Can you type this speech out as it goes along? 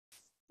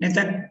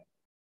Nathan.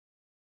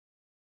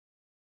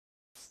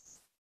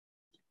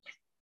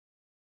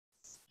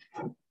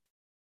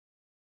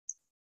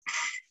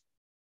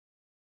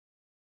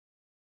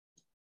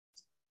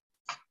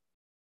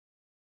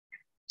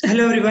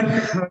 Hello everyone.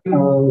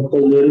 So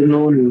there is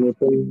no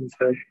Nathan,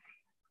 sir.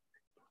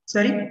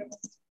 Sorry?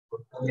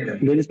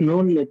 There is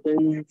no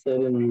Nathan,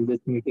 sir, in this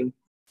meeting.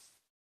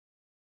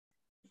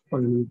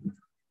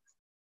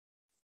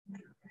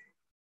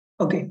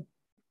 Okay.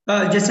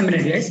 Just a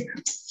minute, guys.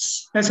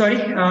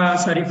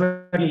 Sorry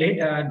for late.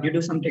 Due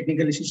to some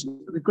technical issues,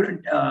 we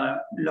couldn't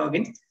log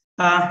in.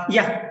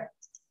 Yeah.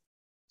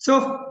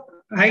 So,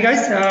 hi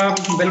guys.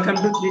 Welcome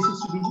to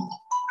 360DG.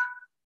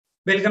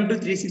 Welcome to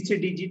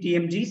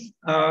 360DigiTMG's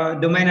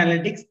domain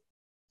analytics.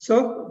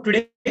 So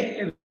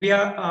today we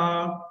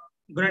are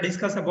going to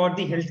discuss about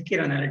the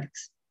healthcare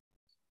analytics.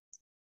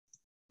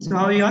 So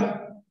how are you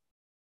all?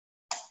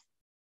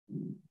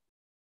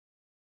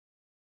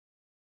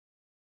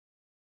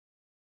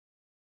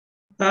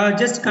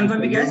 Just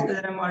confirm me guys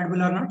whether I'm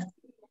audible or not.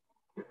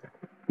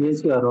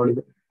 Yes, you are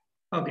audible.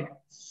 Okay.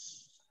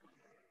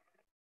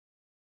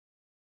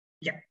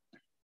 Yeah.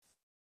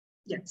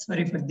 Yeah.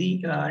 Sorry for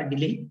the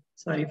delay.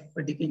 Sorry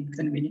for the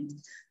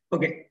inconvenience.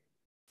 Okay.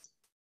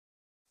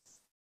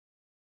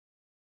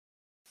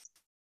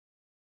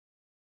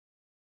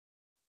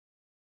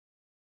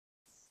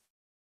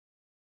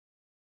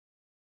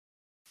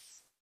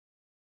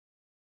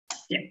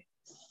 Yeah.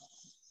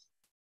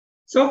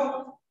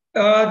 So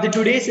the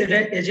today's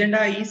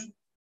agenda is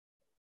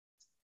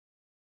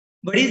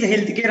what is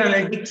healthcare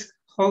analytics?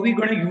 How are we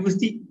going to use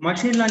the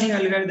machine learning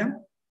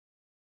algorithm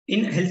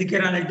in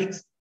healthcare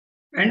analytics?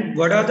 And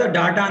what are the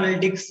data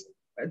analytics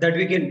that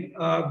we can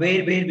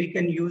where we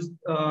can use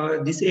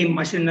the same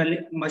machine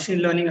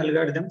learning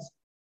algorithms?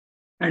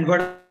 And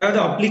what are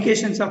the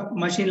applications of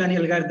machine learning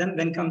algorithm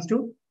when it comes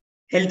to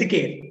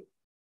healthcare?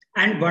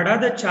 And what are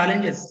the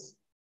challenges?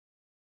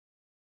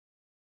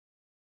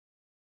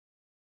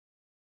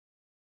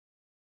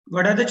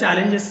 What are the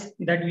challenges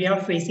that we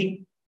are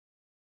facing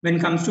when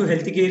it comes to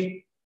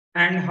healthcare,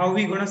 and how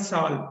we going to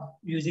solve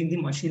using the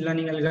machine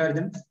learning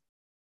algorithms?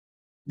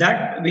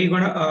 That we're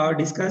going to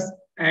discuss.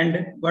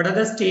 And what are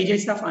the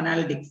stages of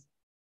analytics?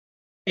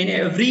 In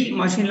every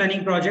machine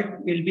learning project,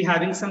 we'll be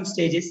having some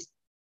stages.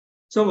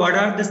 So what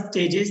are the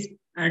stages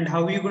and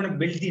how are you going to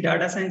build the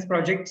data science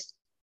projects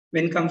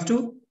when it comes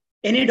to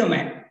any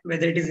domain,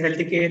 whether it is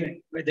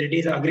healthcare, whether it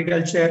is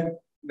agriculture,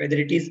 whether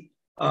it is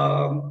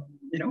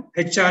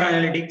HR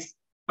analytics,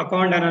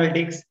 account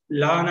analytics,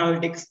 law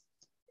analytics,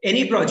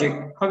 any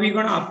project, how are you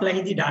going to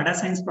apply the data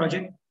science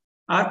project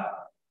are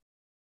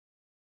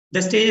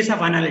the stages of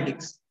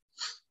analytics.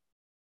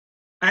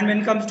 And when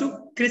it comes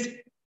to crisp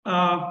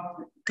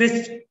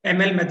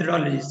ML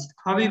methodologies,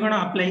 how are you going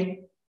to apply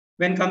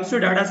when it comes to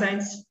data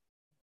science?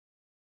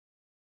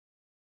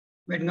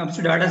 When it comes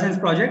to data science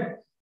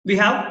project, we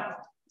have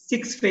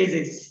six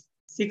phases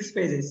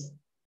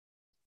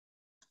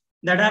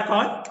that are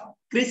called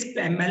crisp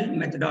ML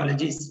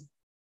methodologies.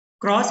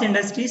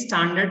 Cross-industry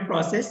standard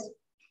process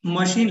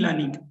machine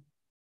learning.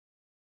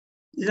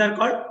 These are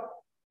called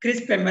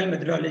crisp ML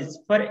methodologies.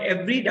 For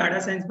every data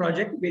science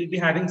project, we'll be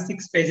having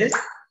 6 phases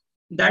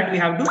that we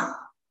have to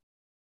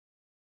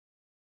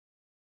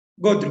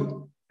go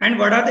through. And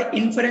what are the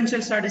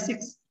inferential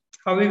statistics?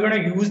 How are we going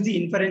to use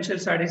the inferential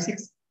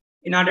statistics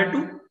in order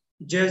to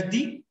judge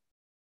the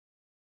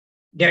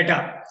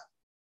data?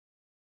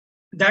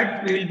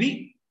 That we will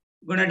be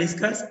going to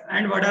discuss.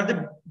 And what are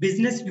the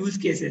business use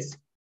cases?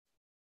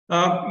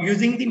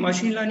 Using the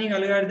machine learning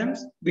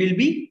algorithms, we'll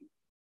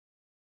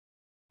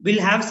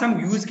have some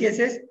use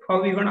cases.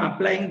 How we're going to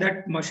applying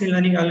that machine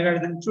learning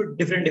algorithm to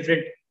different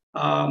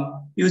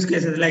use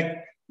cases.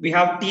 Like we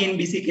have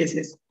TNBC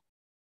cases,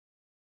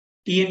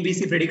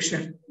 TNBC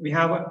prediction. We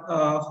have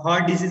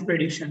heart disease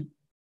prediction.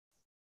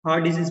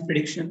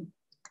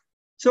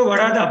 So what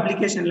are the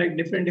applications? Like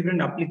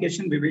different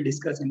applications we will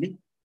discuss in the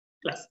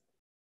class.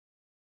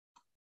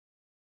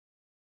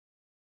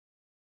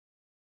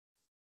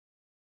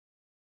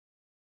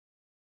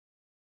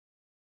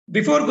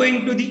 Before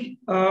going to the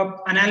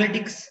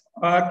analytics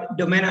or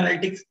domain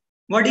analytics,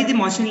 what is the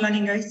machine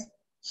learning, guys?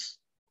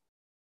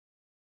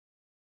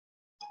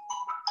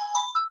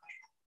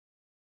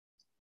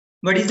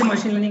 What is the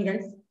machine learning,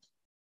 guys?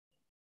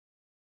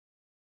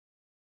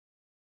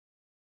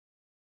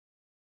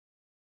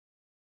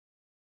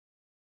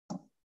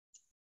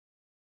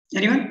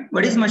 Anyone?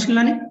 What is machine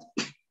learning?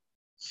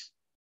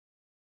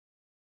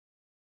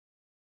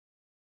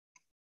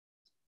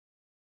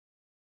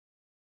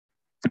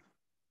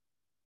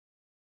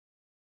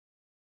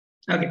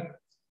 Okay.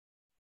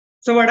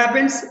 So what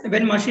happens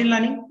when machine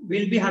learning?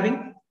 We'll be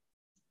having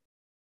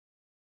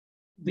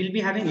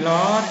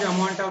large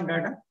amount of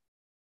data.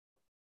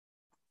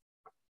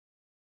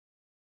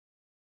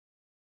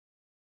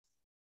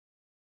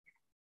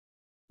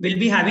 We'll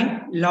be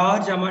having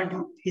large amount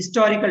of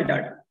historical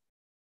data.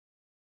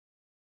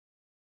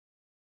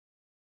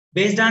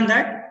 Based on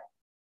that,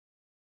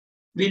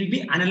 we'll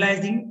be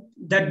analyzing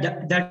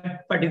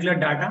that particular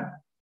data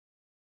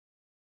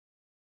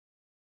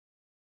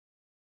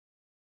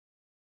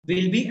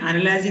we'll be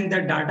analyzing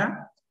the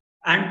data,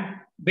 and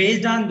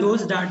based on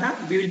those data,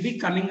 we'll be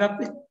coming up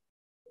with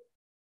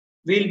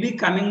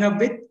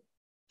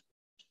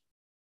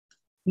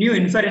new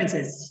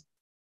inferences.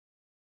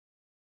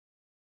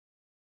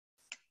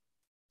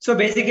 So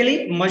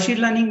basically, machine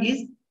learning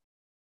is,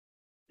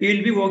 we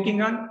will be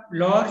working on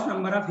large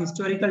number of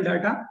historical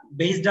data.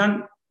 Based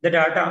on the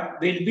data,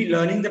 we'll be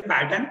learning the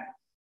pattern.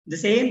 The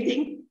same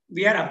thing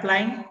we are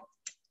applying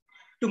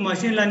to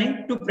machine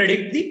learning to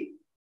predict the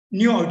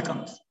new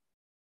outcomes.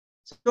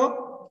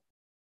 So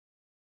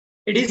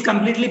it is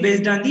completely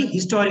based on the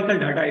historical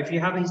data. If you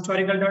have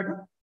historical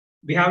data,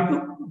 we have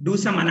to do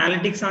some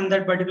analytics on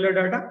that particular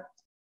data.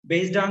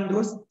 Based on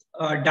those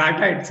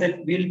data itself,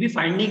 we'll be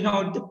finding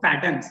out the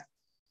patterns.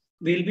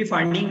 We'll be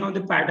finding out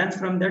the patterns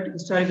from that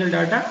historical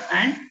data,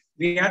 and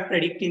we are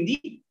predicting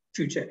the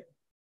future,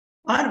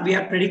 or we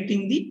are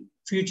predicting the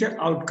future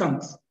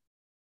outcomes.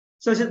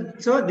 So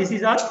this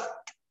is our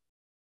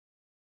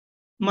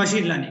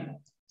machine learning.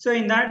 So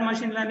in that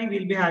machine learning,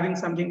 we'll be having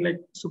something like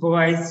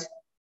supervised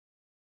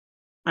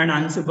and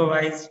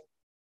unsupervised.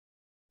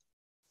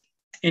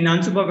 In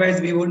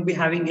unsupervised, we won't be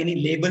having any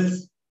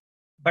labels,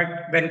 but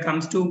when it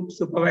comes to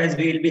supervised,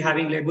 we will be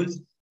having labels.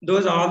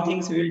 Those are all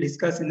things we will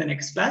discuss in the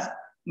next class.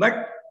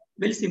 But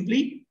we'll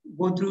simply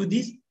go through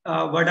this.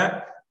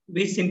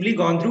 We simply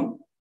gone through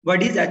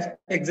what is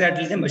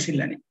exactly the machine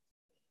learning.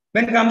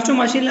 When it comes to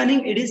machine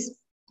learning, it is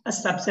a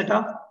subset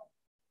of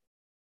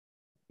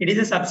AI. It is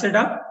a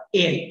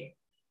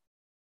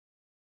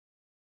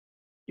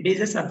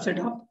subset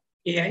of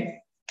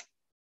AI.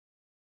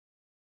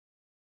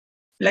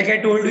 Like I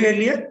told you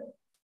earlier,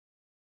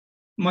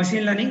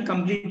 machine learning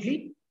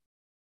completely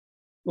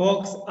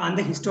works on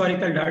the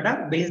historical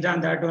data. Based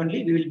on that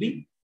only, we will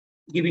be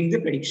giving the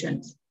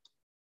predictions.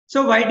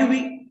 So why do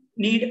we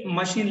need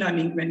machine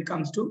learning when it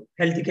comes to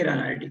healthcare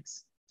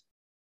analytics?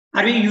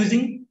 Are we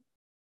using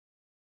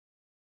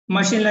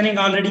machine learning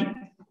already?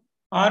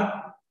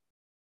 Or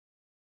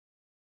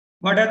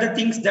what are the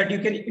things that you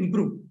can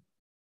improve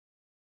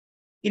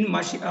in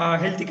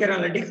healthcare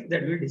analytics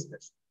that we'll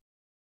discuss?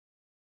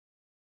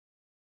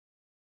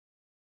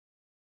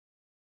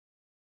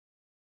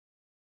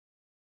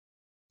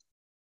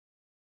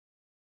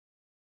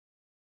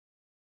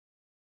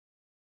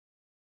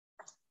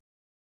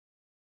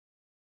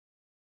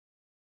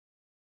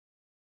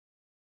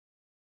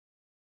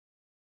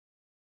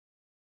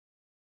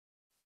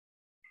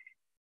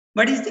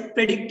 What is the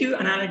predictive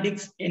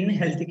analytics in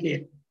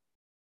healthcare?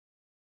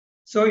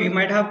 So you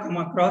might have come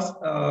across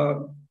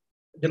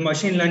the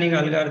machine learning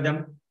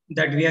algorithm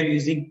that we are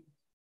using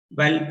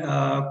while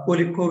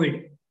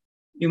COVID.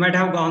 You might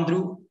have gone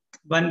through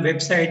one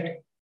website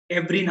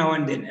every now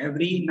and then. They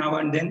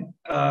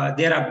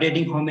are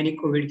updating how many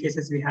COVID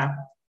cases we have,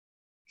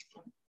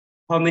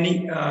 how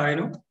many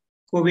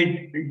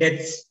COVID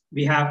deaths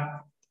we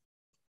have,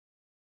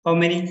 how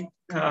many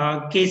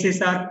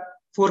cases are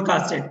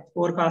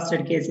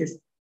forecasted cases.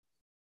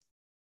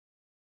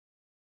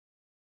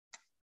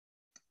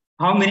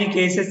 How many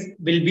cases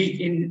will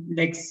be in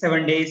next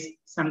 7 days,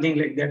 something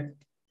like that.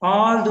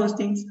 All those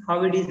things,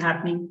 how it is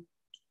happening.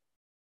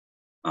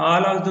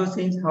 All of those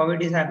things, how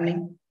it is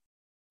happening.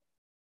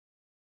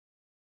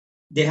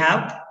 They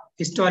have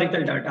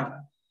historical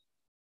data.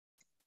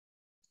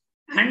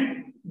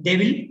 And they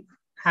will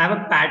have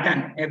a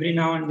pattern every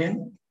now and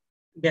then.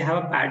 They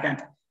have a pattern.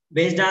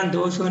 Based on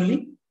those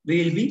only,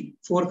 we will be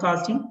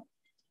forecasting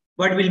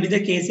what will be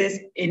the cases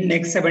in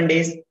next 7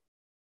 days,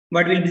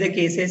 what will be the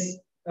cases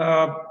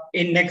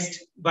in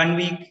next 1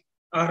 week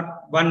or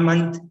 1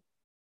 month,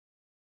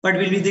 what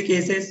will be the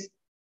cases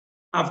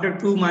after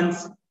 2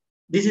 months.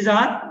 This is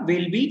our,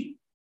 we'll be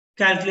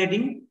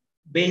calculating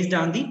based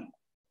on the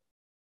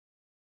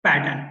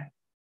pattern.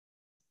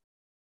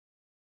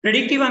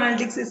 Predictive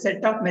analytics is a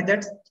set of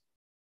methods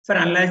for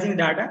analyzing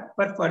data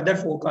for further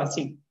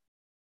forecasting.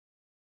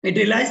 It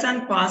relies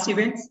on past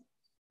events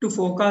to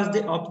forecast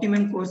the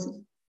optimum course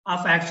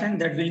of action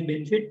that will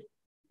benefit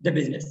the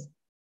business.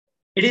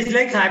 It is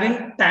like having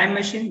a time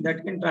machine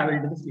that can travel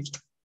to the future.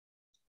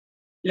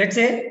 Let's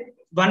say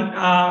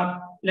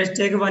let's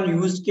take one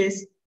use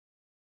case.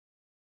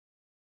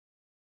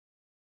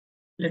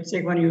 Let's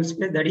take one use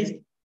case, that is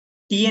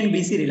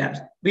TNBC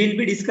relapse. We'll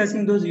be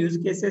discussing those use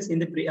cases in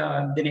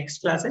the next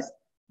classes,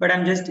 but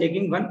I'm just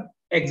taking one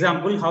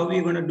example how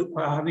we're going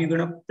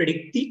to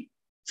predict the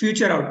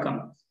future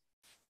outcome.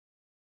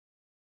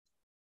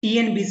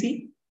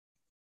 TNBC,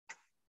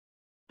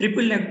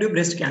 triple negative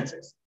breast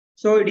cancers.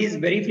 So it is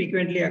very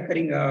frequently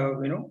occurring, a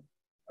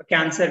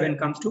cancer when it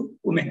comes to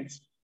women.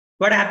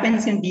 What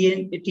happens in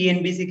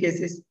TNBC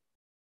cases?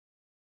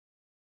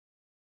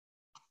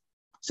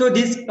 So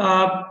this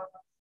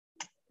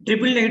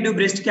triple negative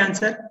breast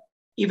cancer,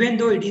 even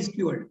though it is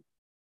cured,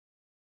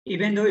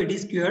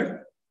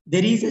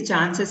 there is a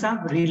chances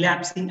of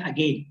relapsing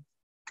again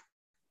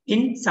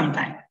in some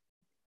time.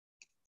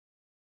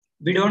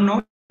 We don't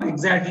know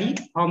exactly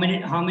how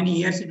many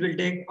years it will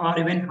take, or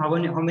even how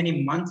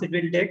many months it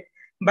will take,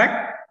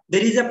 but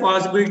there is a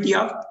possibility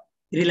of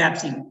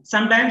relapsing.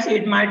 Sometimes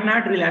it might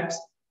not relapse.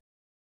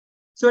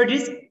 So it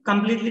is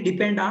completely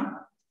depend on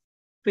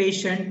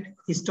patient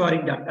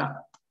historic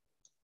data.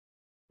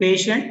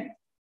 Patient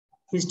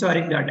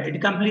historic data. It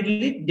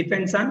completely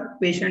depends on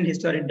patient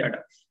historic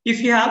data.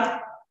 If you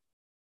have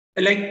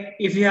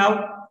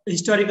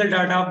historical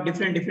data of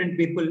different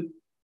people,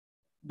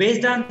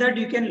 based on that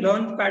you can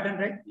learn the pattern,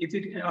 right? If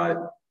you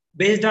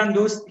based on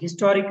those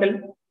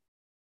historical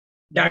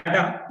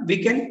data,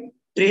 we can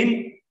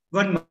train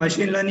one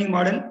machine learning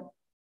model,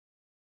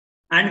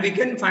 and we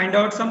can find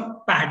out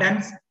some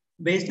patterns.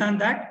 Based on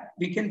that,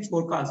 we can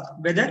forecast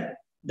whether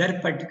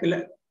this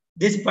particular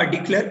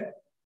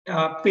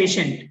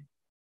patient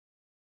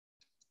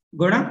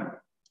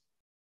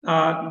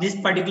this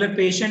particular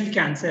patient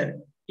cancer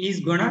is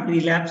gonna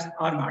relapse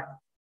or not.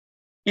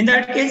 In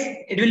that case,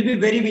 it will be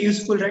very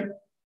useful, right?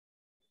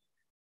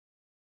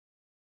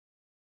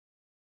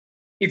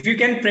 If you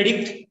can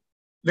predict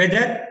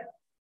whether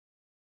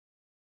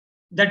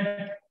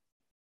that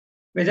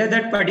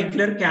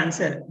particular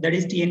cancer, that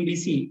is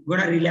TNBC,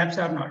 gonna relapse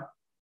or not.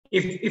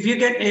 If you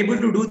can able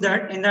to do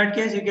that, in that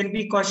case you can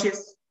be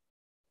cautious.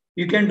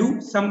 You can do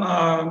some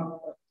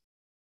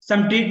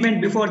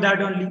treatment before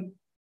that only.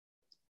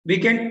 We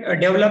can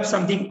develop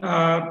something,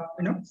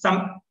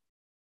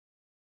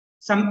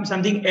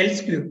 something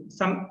else cure,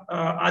 some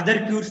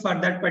other cures for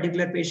that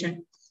particular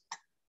patient,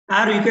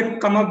 or you can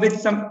come up with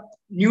some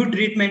new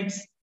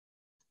treatments.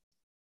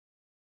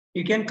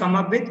 You can come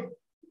up with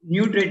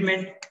new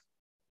treatment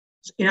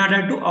in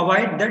order to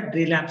avoid that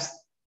relapse.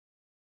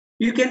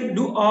 You can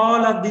do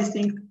all of these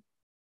things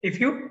if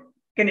you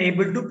can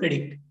able to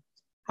predict.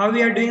 How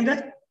we are doing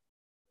that?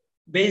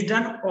 Based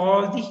on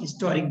all the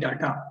historic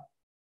data.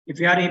 If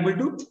you are able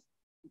to,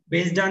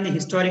 based on the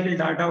historical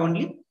data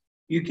only,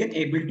 you can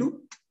able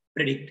to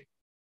predict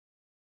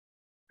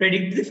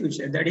the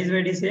future. That is what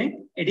it is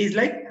saying. It is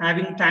like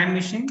having time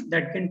machine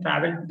that can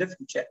travel to the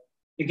future.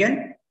 You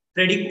can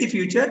predict the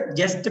future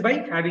just by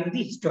having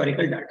the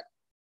historical data.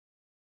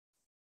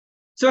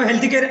 So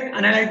healthcare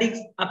analytics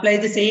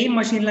applies the same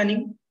machine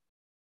learning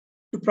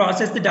to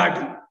process the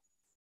data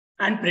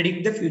and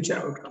predict the future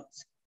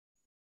outcomes.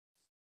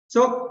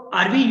 So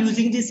are we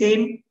using the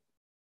same?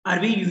 Are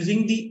we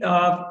using the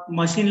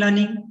machine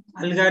learning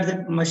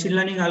algorithm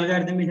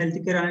in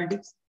healthcare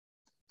analytics,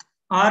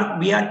 or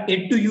we are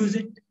yet to use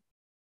it?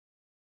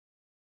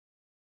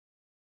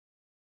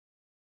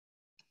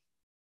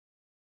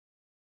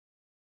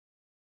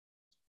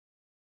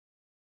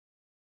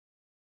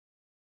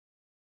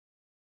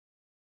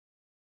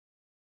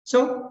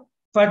 So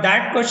for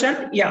that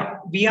question, yeah,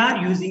 we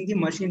are using the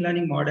machine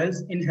learning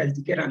models in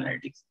healthcare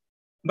analytics.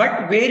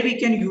 But where we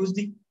can use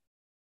the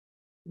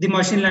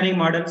machine learning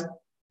models,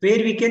 where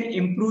we can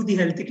improve the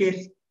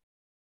healthcare,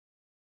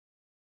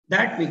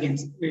 that we'll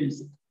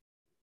see.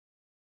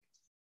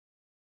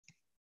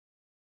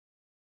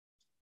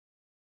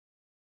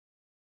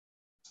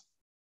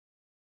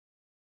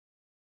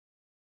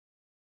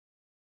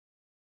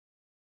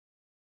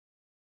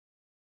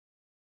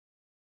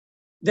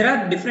 There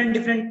are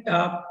different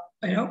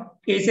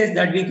cases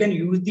that we can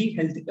use the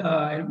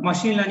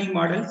machine learning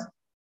models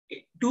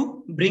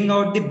to bring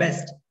out the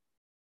best.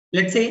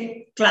 Let's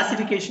say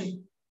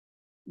classification,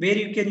 where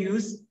you can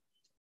use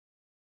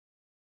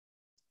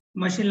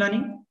machine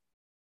learning.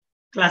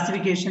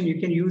 Classification, you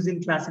can use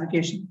in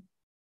classification.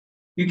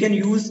 You can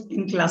use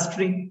in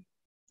clustering.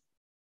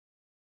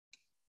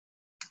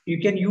 You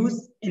can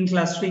use in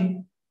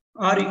clustering,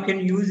 or you can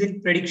use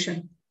in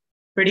prediction.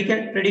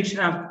 Prediction,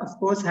 of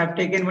course, have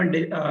taken one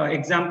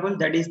example,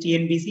 that is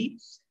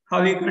TNBC,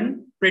 how you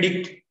can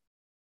predict.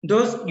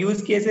 Those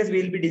use cases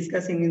we'll be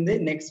discussing in the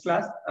next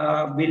class.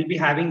 We'll be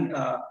having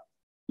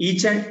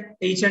each and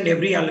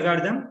every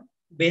algorithm.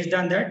 Based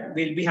on that,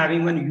 we'll be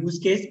having one use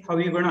case, how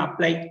you're going to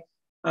apply,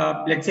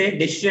 let's say,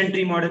 decision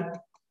tree model.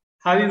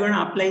 How you're going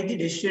to apply the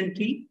decision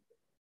tree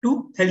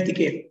to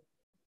healthcare.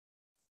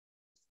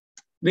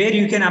 Where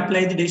you can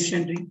apply the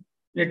decision tree.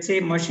 Let's say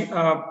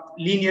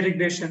linear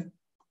regression.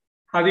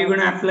 How are we going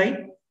to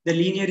apply the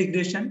linear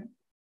regression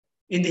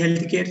in the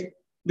healthcare?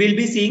 We'll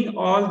be seeing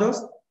all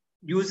those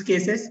use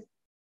cases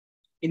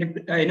in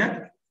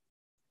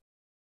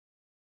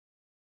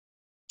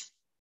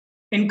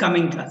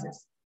coming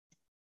classes.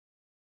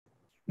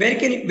 Where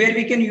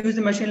we can use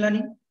the machine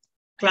learning?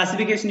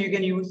 Classification you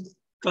can use,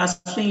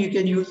 clustering you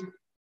can use,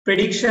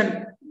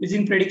 prediction,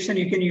 using prediction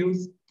you can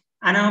use,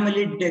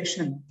 anomaly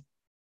detection.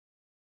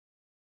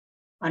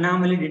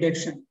 Anomaly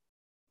detection.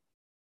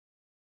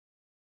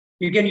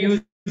 You can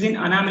use in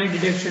anomaly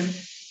detection.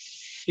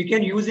 You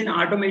can use in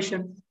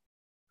automation.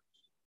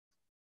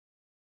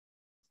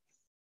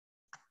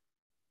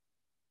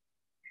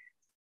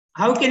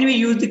 How can we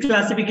use the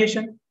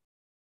classification?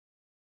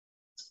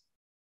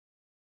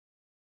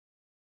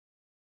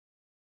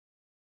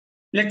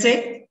 Let's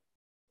say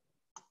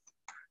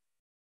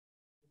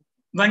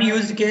one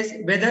use case,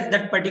 whether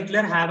that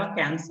particular have a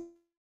cancer,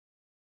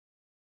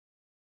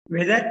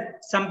 whether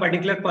some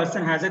particular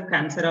person has a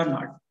cancer or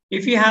not.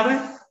 If you have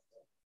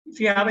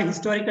a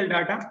historical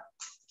data,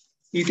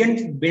 you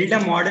can build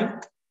a model.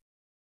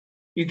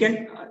 You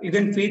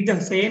can feed the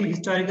same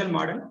historical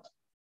model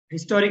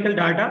historical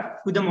data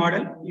to the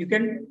model, you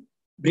can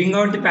bring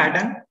out the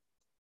pattern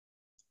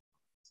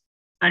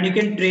and you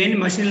can train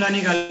machine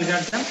learning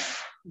algorithm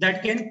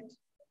that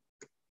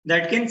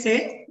can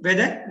say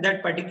whether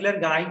that particular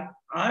guy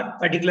or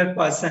particular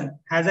person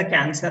has a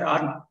cancer or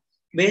not.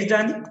 Based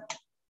on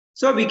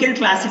so we can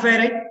classify,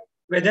 right,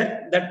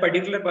 whether that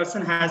particular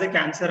person has a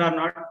cancer or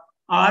not,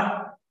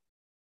 or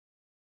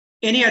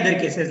any other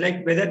cases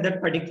like whether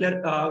that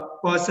particular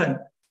person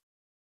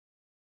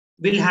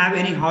will have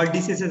any heart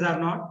diseases or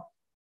not,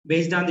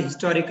 based on the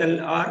historical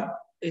or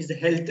is the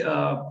health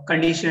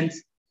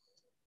conditions.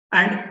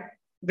 And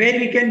where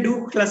we can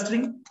do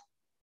clustering,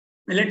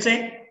 let's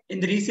say in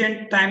the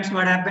recent times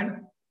what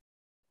happened,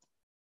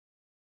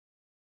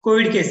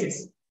 COVID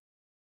cases.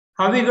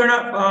 How are we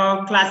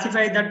gonna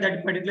classify that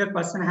that particular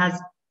person has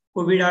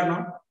COVID or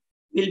not?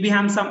 We'll be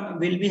having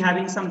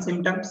some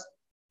symptoms.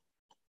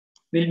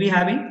 We'll be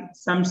having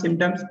some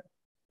symptoms.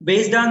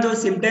 Based on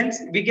those symptoms,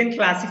 we can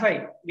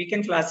classify.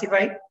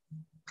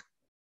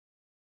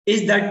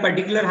 Is that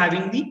particular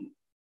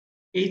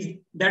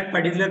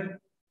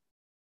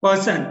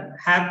person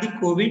have the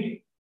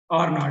COVID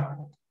or not?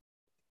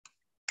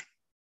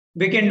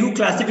 We can do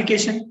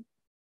classification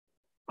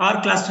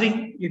or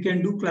clustering. You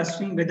can do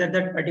clustering whether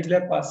that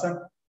particular person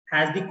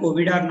has the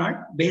COVID or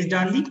not based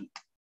on the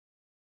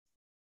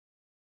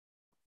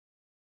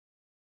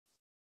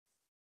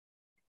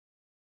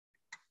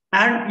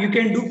and you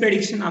can do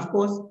prediction, of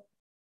course.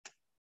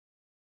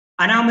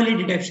 Anomaly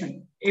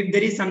detection. If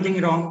there is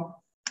something wrong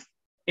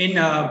in,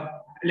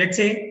 let's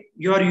say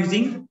you are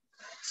using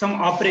some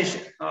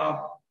operation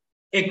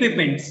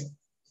equipments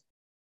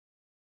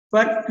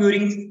for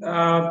curing,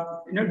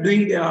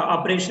 doing the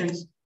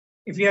operations.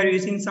 If you are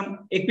using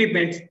some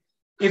equipment,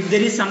 if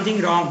there is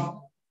something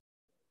wrong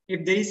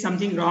in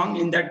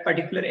that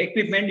particular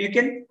equipment, you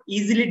can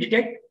easily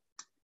detect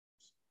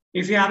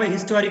if you have a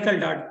historical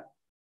data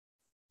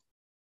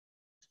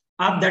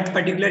of that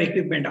particular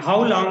equipment,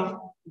 how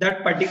long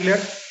that particular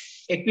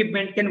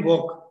equipment can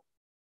work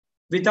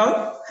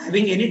without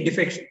having any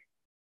defection.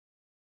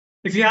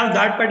 If you have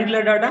that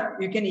particular data,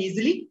 you can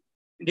easily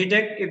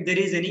detect if there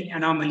is any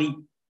anomaly.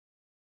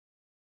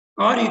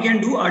 Or you can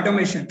do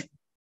automation.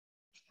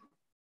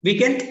 We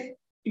can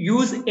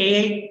use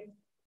AI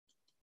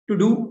to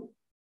do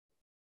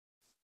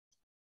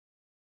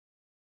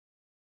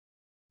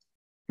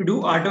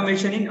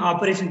automation in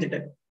operation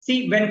theater.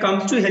 See, when it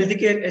comes to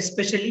healthcare,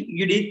 especially,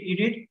 you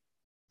need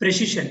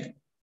precision.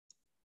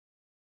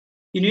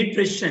 You need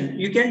precision.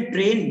 You can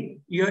train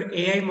your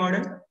AI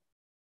model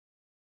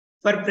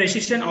for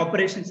precision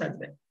operations as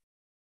well.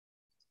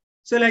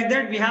 So like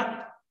that, we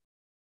have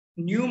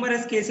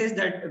numerous cases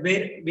that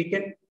where we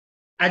can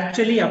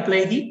actually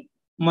apply the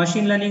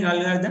machine learning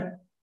algorithm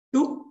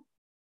to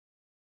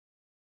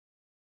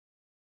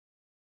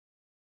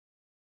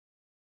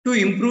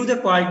improve the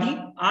quality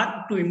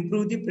or to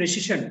improve the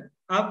precision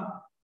of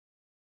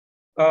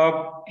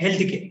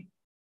healthcare.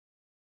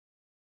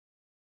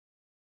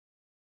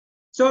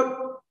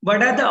 So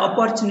what are the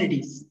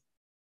opportunities?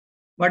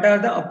 What are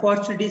the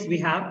opportunities we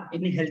have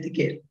in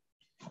healthcare?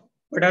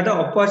 What are the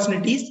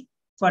opportunities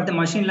for the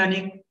machine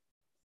learning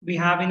we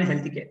have in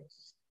healthcare?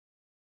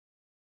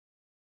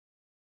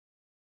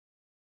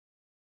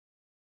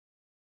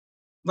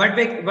 What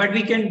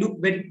we can do,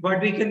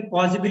 what we can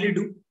possibly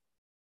do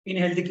in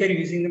healthcare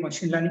using the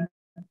machine learning?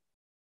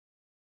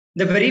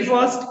 The very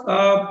first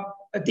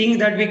thing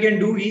that we can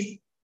do is,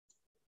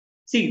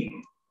 see,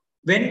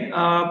 when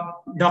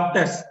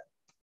doctors,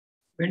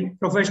 when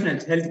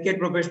professionals, healthcare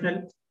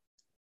professionals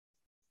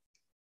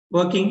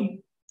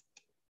working,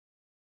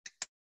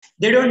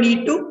 they don't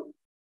need to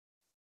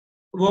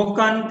work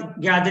on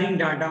gathering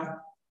data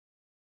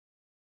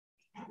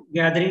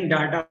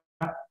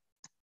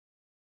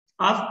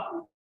of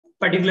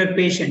particular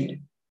patient.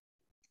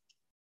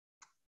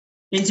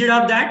 Instead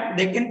of that,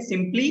 they can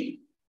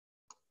simply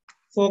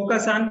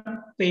focus on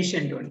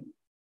patient only.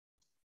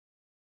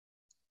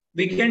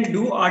 We can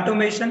do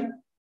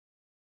automation,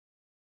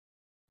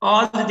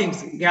 all the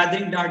things,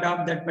 gathering data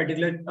of that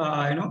particular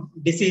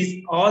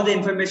disease, all the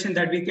information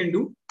that we can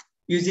do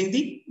using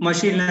the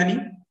machine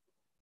learning,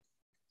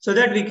 so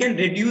that we can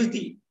reduce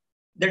the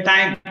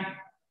time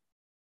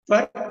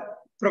for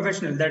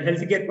professional, that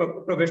healthcare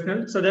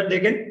professional, so that they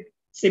can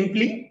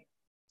simply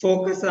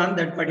focus on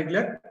that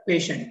particular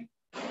patient.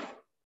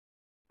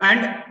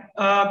 And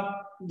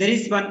there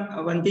is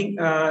one thing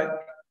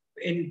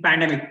in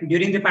pandemic.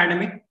 During the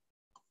pandemic,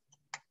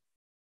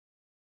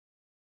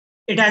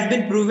 it has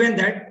been proven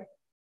that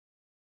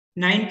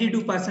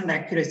 92%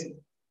 accuracy.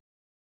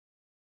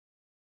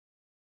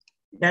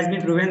 It has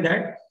been proven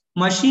that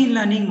machine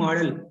learning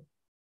model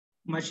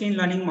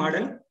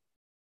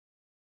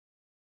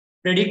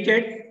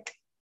predicted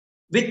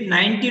with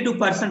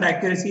 92%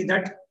 accuracy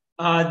that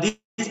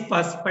this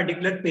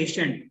particular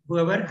patient,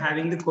 whoever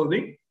having the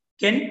COVID,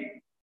 can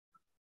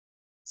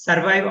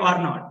survive or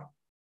not,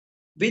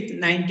 with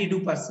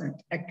 92%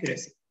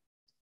 accuracy.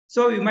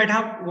 So you might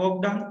have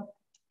worked on,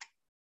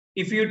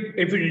 if you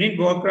didn't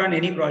work on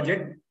any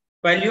project,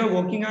 while you are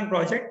working on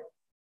project,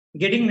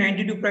 getting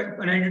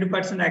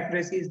 92%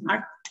 accuracy is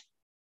not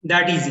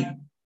that easy.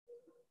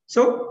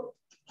 So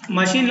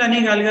machine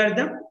learning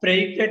algorithm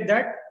predicted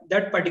that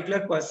that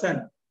particular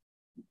person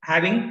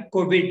having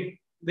COVID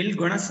will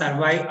gonna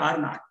survive or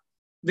not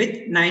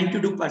with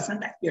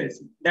 92%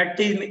 accuracy. That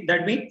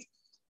means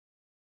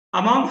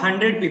among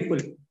 100 people,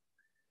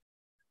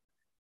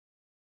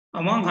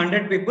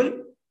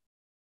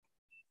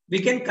 we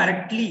can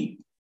correctly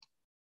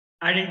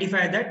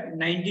identify that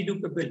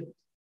 92%,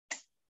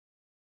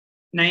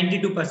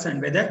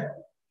 whether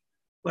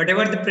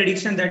whatever the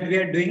prediction that we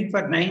are doing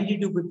for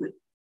 92 people,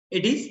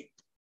 it is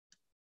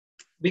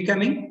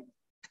becoming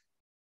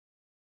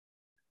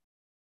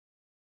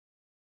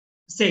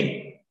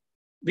same.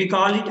 We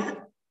call it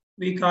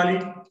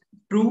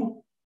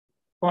true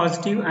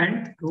positive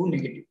and true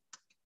negative.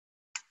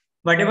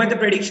 Whatever the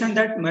prediction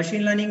that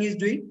machine learning is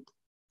doing,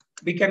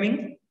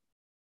 becoming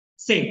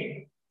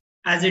same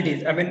as it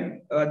is. I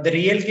mean, the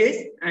real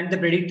case and the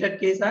predicted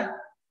case are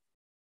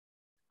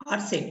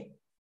same.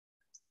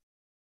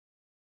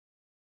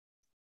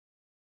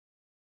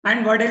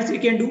 And what else we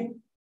can do?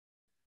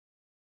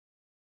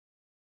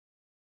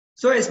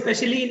 So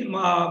especially in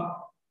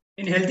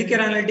healthcare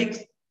analytics,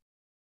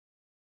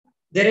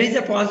 there is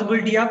a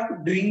possibility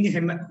of doing the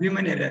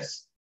human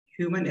errors.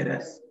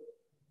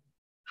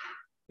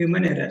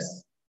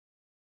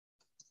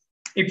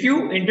 If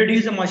you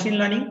introduce a machine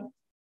learning,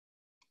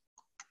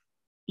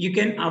 you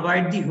can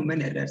avoid the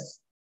human errors.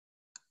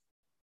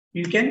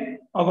 You can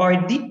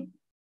avoid the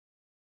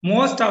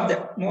most of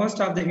the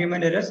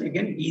human errors. You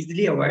can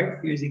easily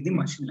avoid using the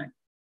machine learning.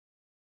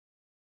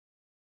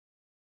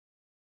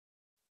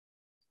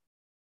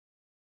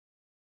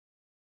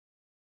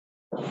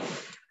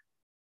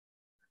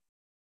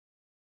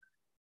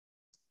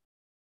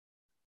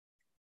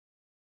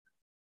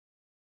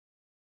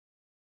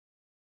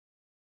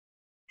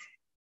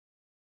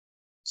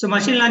 So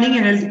machine learning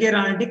in healthcare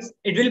analytics,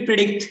 it will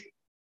predict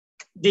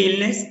the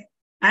illness,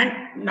 and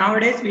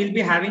nowadays we'll be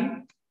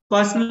having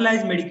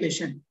personalized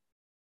medication.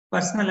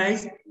 What is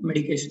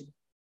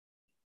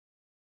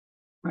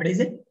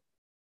it?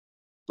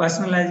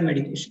 Personalized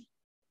medication.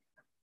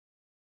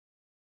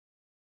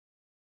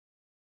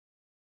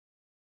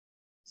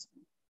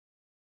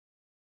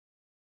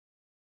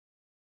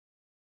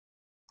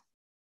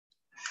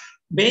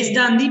 Based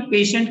on the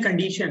patient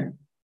condition,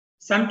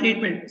 some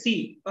treatment.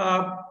 See,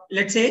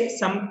 let's say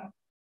some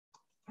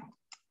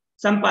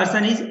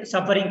person is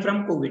suffering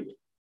from COVID,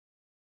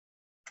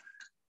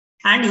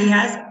 and he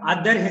has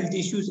other health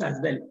issues as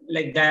well,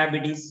 like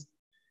diabetes,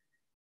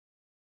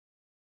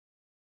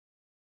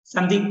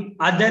 something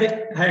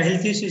other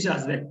health issues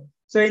as well.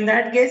 So in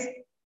that case,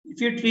 if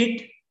you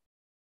treat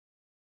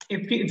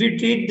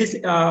this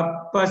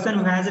person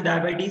who has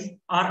diabetes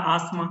or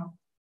asthma,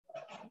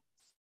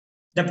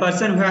 the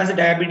person who has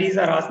diabetes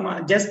or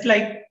asthma, just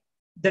like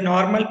the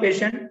normal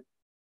patient,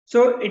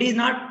 so it is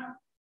not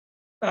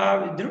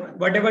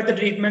whatever the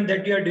treatment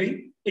that you are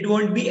doing, it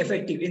won't be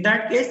effective. In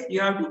that case,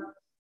 you have to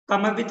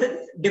come up with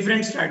a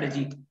different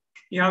strategy.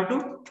 You have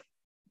to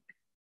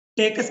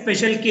take a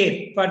special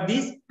care for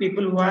these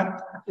people who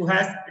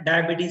has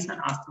diabetes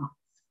and asthma.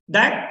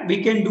 That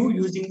we can do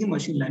using the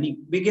machine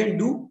learning. We can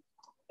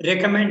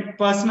recommend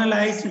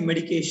personalized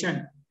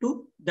medication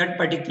to that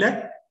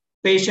particular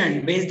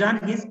patient based on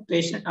his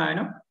patient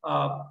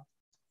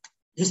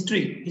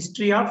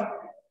history of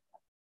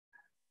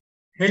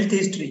health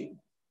history.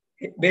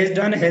 Based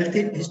on health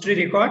history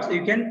records,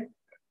 you can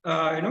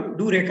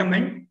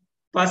recommend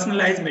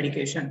personalized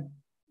medication.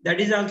 That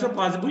is also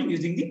possible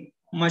using the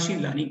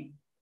machine learning.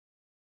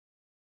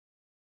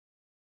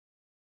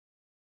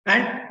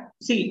 And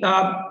see,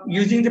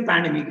 using the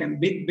pandemic, and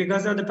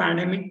because of the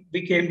pandemic,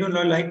 we came to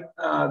know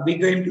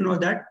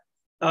that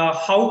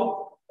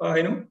how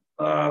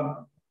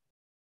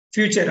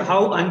future,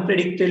 how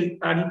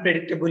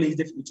unpredictable is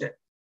the future.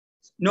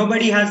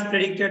 Nobody has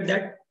predicted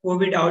that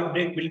COVID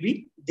outbreak will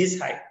be this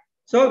high.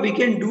 So we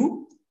can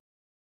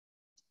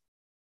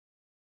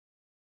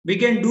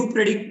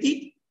predict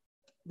the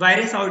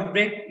virus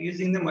outbreak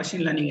using the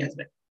machine learning as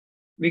well.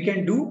 We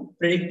can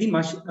predict the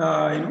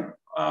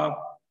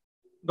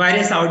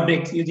virus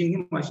outbreaks using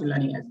the machine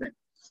learning as well.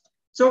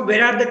 So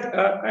where are the?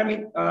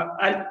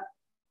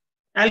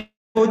 I'll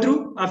go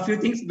through a few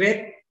things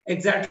where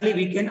exactly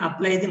we can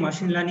apply the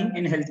machine learning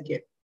in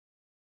healthcare.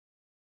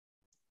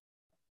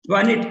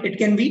 One, it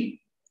can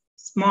be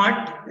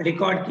smart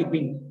record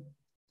keeping.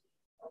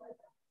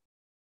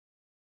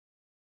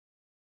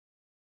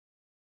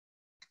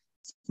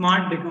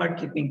 Smart record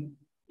keeping.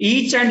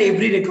 Each and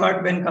every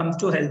record when it comes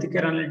to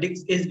healthcare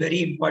analytics is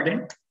very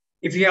important.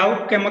 If you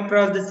have come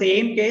across the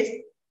same case,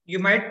 you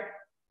might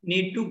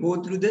need to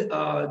go through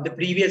the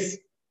previous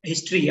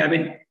history. I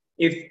mean,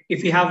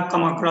 if you have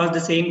come across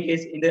the same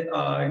case in the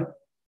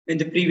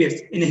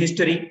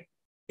history,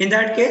 in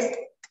that case,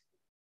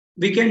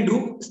 we can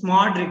do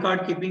smart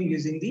record keeping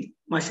using the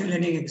machine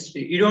learning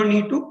history. You don't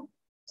need to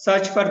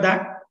search for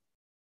that.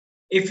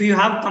 If you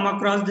have come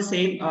across the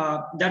same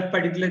that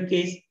particular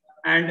case,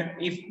 and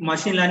if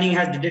machine learning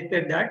has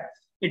detected that,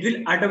 it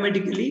will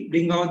automatically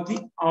bring out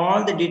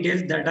all the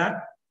details that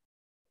are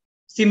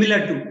similar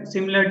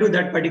to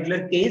that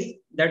particular case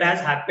that has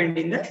happened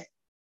in the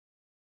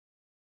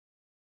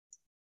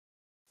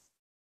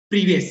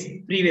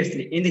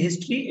previously in the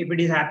history. If it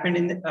is happened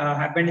in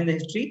the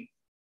history,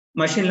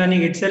 machine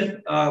learning itself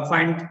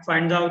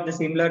finds out the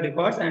similar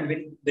records and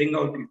will bring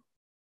out you.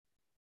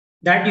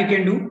 That you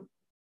can do.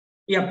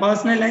 Yeah,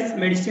 personalized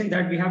medicine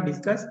that we have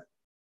discussed,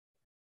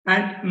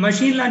 and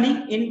machine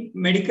learning in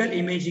medical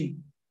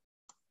imaging.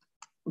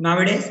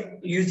 Nowadays,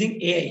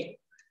 using AI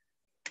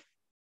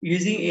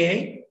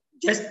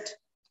just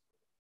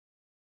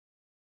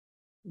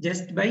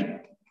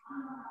by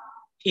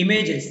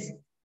images.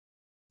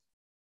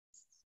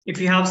 If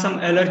you have some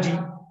allergy,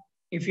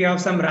 if you have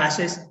some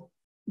rashes,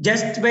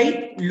 just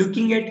by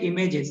looking at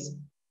images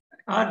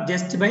or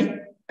just by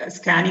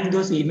scanning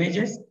those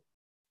images,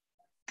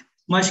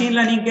 machine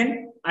learning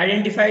can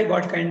identify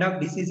what kind of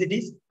disease it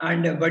is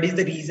and what is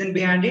the reason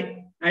behind it,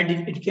 and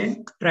it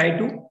can try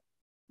to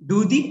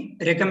do the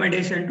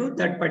recommendation to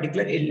that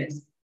particular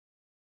illness.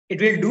 It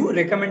will do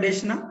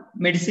recommendation of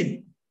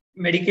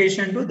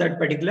medication to that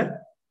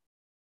particular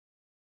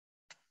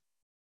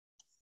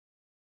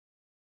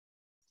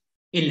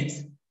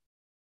illness.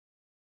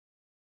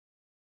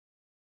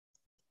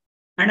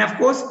 And of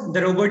course,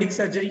 the robotic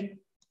surgery.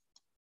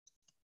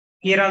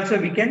 Here also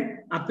we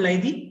can apply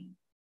the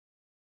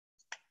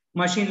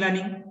machine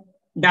learning.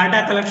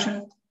 Data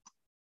collection.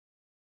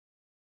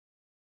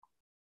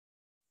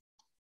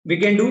 We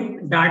can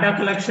do data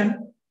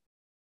collection.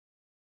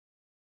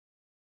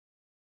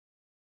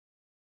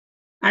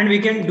 And we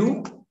can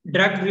do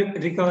drug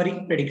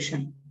recovery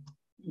prediction.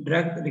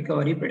 Drug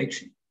recovery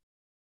prediction.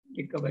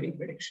 Drug recovery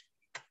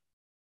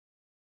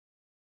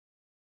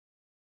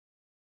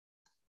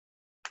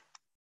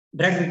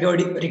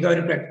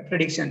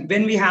prediction.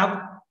 When we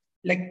have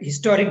like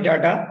historic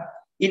data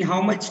in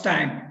how much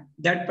time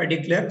that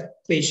particular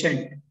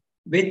patient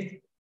with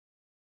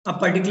a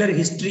particular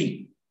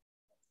history,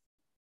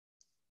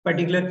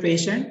 particular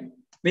patient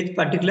with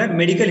particular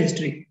medical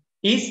history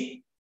is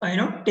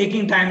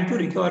taking time to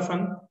recover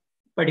from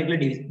particular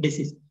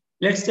disease.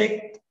 Let's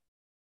take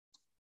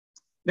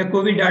the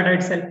COVID data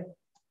itself.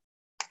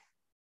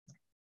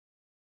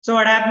 So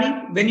what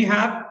happening when you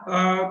have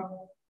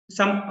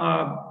some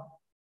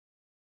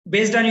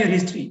based on your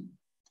history,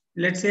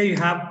 let's say you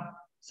have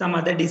some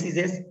other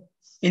diseases.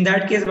 In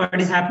that case,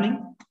 what is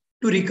happening?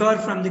 To recover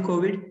from the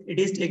COVID, it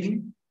is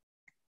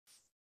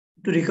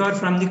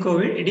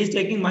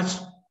taking much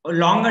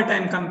longer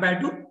time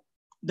compared to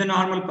the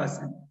normal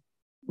person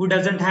who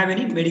doesn't have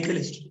any medical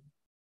history.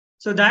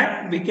 So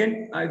that we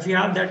can, if you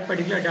have that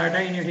particular data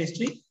in your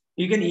history,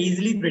 you can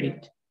easily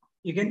predict.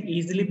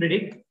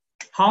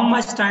 How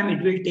much time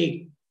it will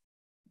take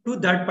to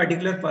that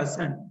particular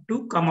person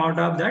to come out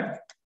of that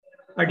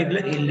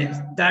particular illness.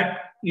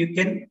 That you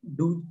can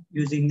do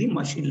using the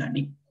machine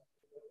learning.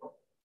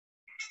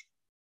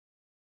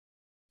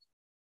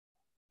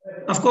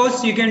 Of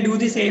course, you can do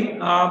the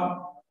same.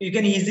 You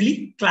can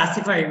easily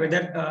classify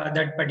whether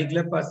that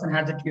particular person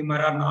has a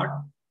tumor or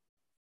not.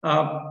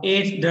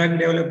 Age, drug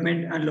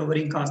development, and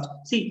lowering cost.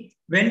 See,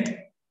 when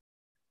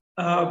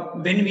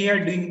we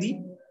are doing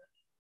the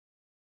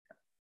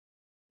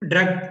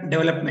drug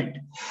development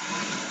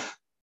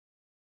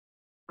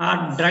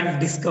or drug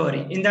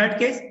discovery, in that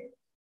case,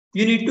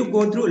 you need to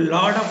go through a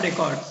lot of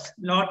records,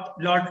 lot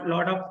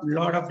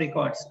of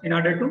records in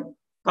order to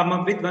come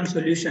up with one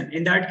solution.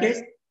 In that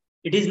case,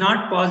 it is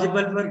not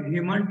possible for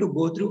human to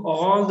go through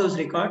all those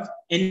records.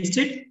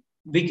 Instead,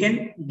 we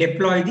can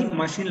deploy the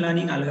machine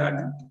learning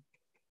algorithm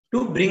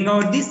to bring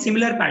out the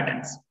similar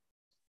patterns.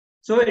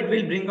 So it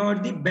will bring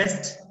out the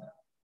best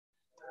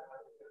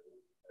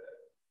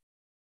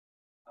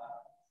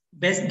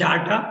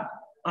data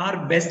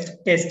or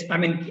best test,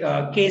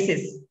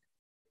 cases,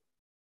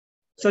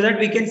 so that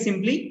we can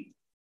simply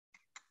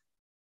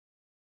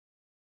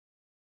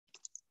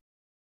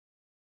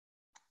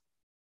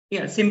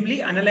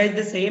analyze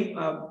the same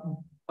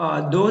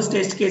those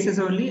test cases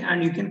only,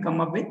 and you can come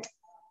up with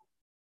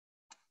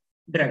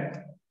drug.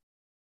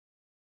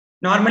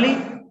 Normally,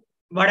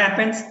 what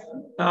happens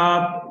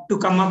to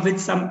come up with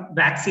some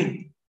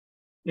vaccine?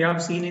 You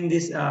have seen in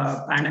this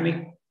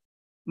pandemic.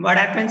 What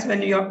happens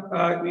when you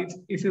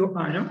if you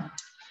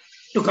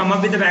to come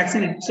up with the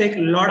vaccine? It takes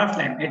a lot of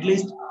time, at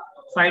least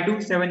 5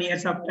 to 7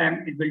 years of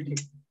time it will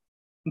take.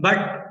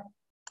 But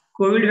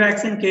COVID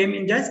vaccine came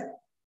in just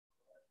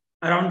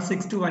around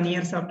 6 to 1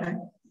 year of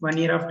time. 1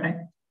 year of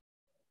time.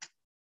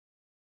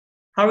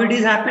 How it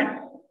is happened?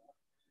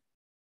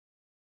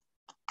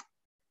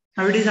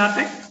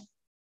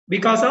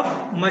 Because of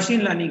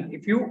machine learning.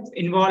 If you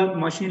involve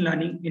machine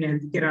learning in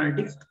healthcare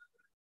analytics,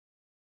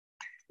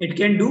 it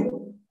can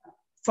do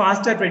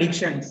faster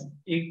predictions.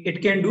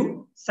 It can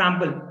do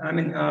sample.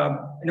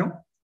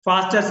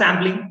 Faster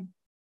sampling,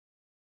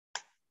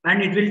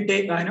 and it will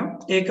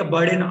take a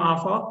burden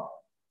off of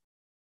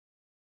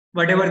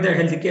whatever the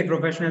healthcare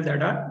professionals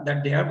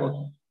that they are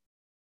working.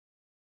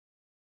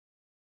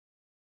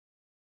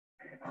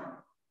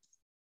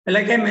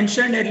 Like I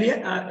mentioned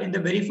earlier in the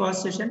very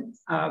first session,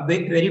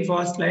 very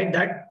first slide,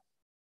 that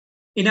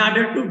in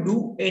order to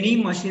do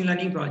any machine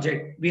learning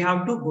project, we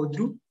have to go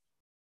through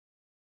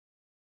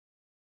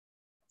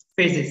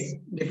phases,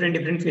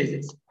 different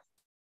phases.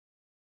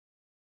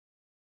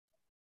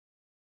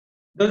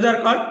 Those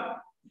are called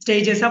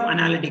stages of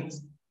analytics.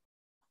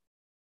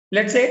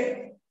 Let's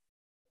say,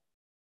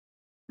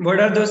 what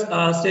are those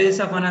stages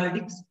of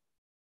analytics?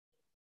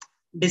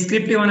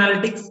 Descriptive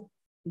analytics,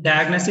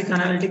 diagnostic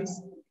analytics,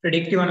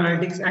 predictive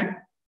analytics, and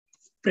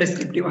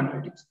prescriptive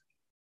analytics.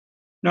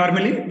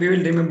 Normally, we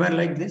will remember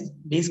like this: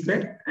 D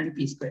square and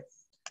P square.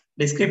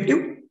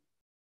 Descriptive,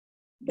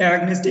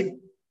 diagnostic,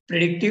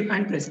 predictive,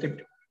 and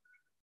prescriptive.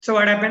 So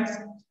what happens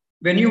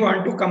when you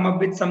want to come up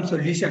with some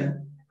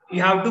solution?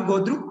 You have to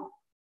go through.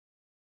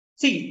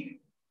 See,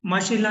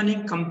 machine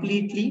learning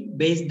completely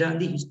based on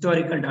the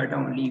historical data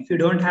only. If you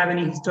don't have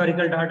any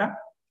historical data,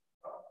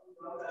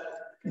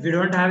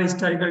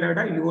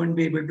 you won't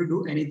be able to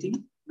do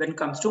anything when it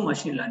comes to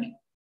machine learning.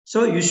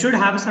 So you should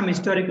have some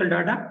historical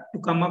data to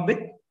come up with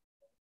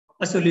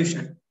a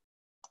solution.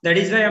 That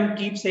is why I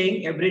keep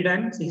saying every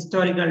time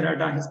historical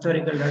data,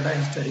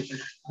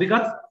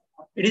 because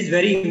it is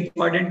very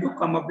important to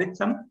come up with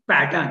some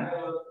pattern.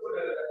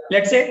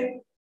 Let's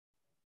say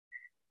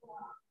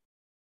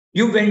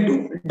you went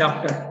to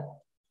doctor.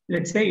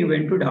 Let's say you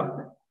went to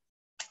doctor.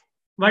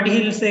 What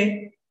he'll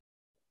say?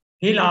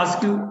 He'll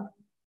ask you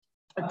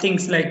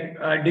things like,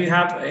 do you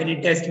have any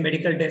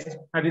medical test?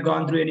 Have you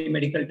gone through any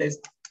medical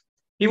test?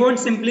 He won't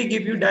simply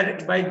give you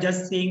direct by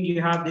just saying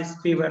you have this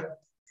fever,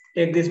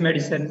 take this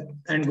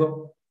medicine and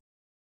go.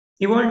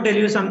 He won't tell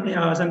you something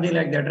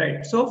like that,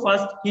 right? So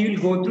first he will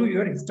go through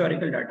your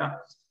historical data.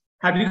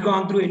 Have you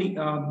gone through any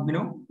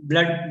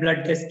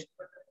blood test?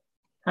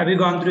 Have you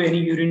gone through any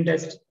urine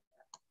test?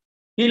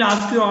 He'll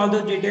ask you all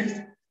those details.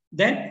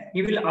 Then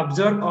he will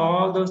observe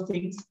all those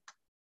things,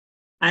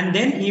 and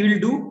then he will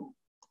do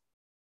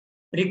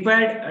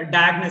required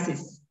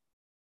diagnosis.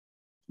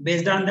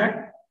 Based on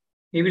that,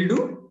 he will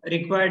do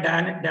required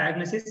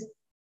diagnosis.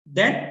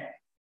 Then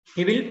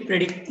he will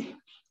predict.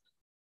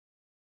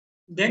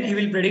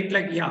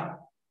 Like, yeah,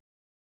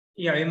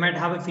 you might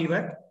have a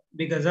fever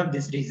because of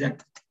this reason.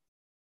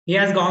 He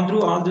has gone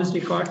through all those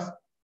records.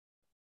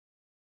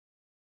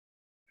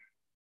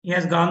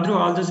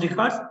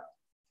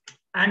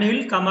 And he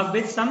will come up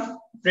with some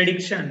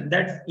prediction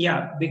that,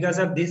 yeah, because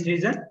of this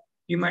reason,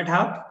 you might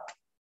have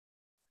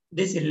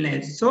this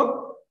illness.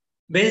 So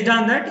based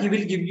on that, he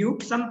will give you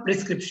some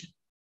prescription.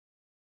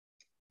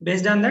 That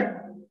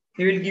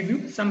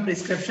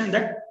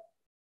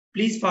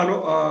please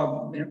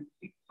follow,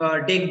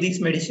 take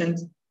these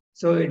medicines,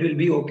 so it will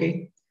be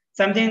okay.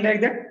 Something like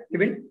that, he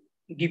will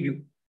give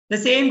you. The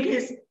same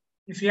case,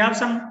 if you have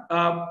some,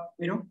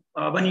 one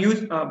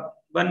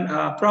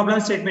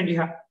problem statement you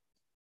have.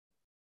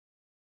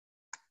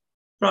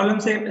 Problem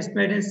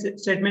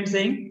statement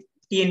saying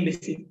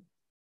TNBC,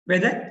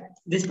 whether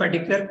this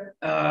particular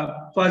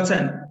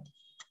person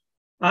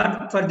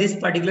or for this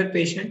particular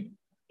patient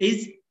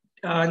is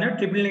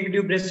triple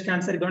negative breast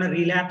cancer going to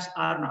relapse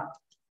or not.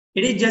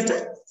 It is just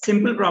a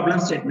simple problem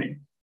statement.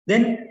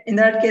 Then in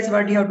that case,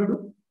 what you have to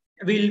do?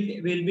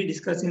 We'll be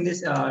discussing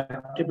this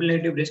triple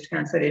negative breast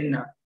cancer in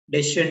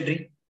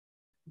decision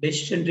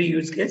tree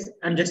use case.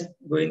 I'm just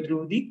going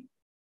through the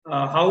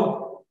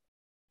how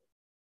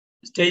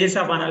stages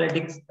of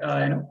analytics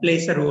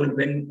plays a role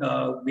when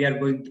we are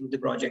going through the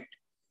project.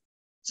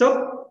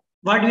 So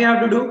what we have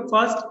to do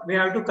first, we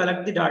have to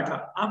collect the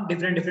data of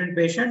different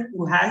patients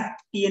who has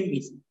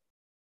TNBC,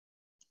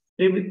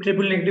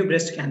 triple negative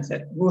breast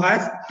cancer. Who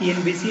has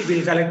TNBC,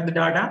 will collect the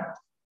data,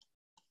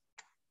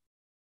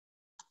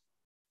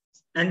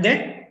 and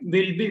then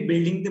we'll be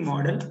building the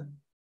model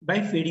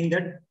by feeding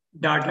that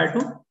data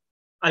to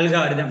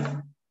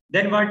algorithm.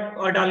 Then what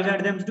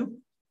algorithms do?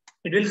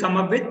 It will come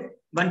up with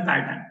one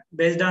pattern.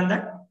 Based on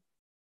that,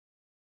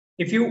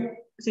 if you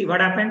see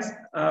what happens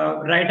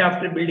right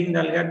after building the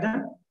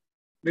algorithm,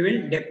 we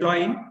will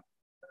deploy in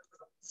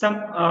some,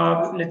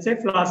 let's say,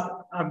 Flask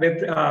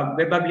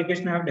web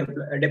application I have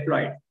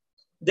deployed.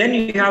 Then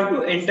you have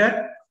to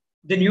enter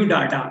the new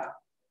data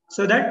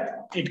so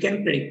that it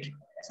can predict.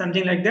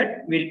 Something like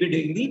that, we'll be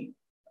doing the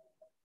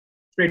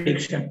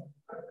prediction.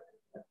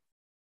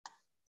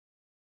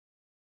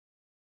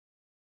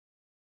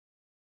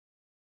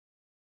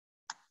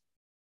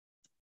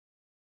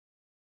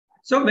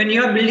 So when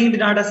you are building the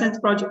data science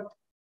project,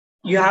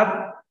 you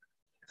have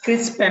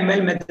crisp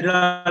ML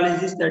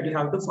methodologies that you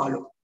have to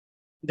follow.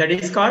 That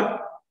is called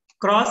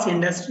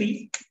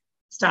cross-industry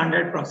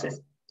standard process.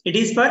 It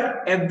is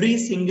for every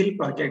single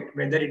project,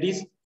 whether it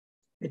is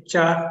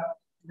HR,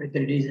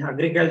 whether it is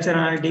agriculture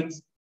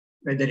analytics,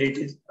 whether it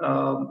is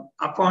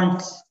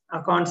accounts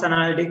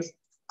analytics,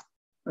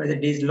 whether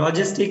it is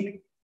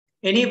logistic,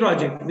 any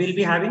project will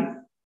be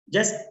having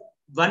just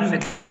one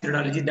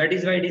methodology. That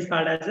is why it is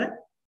called as a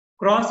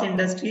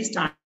cross-industry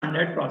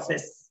standard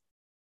process.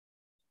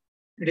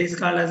 It is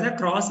called as a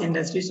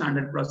cross-industry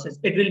standard process.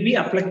 It will be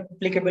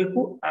applicable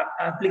to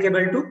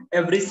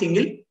every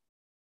single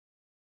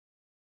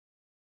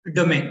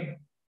domain.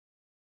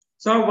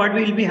 So what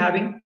we will be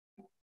having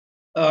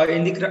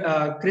in the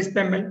CRISP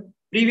ML.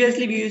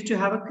 Previously, we used to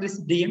have a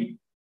CRISP DM,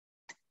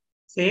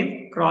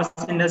 same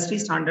cross-industry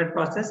standard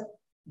process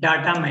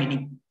data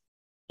mining.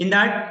 In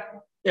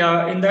that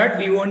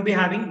we won't be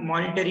having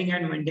monitoring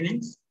and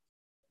maintenance.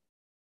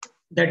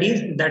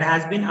 That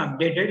has been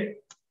updated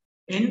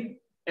in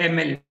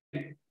ML,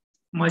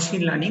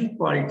 machine learning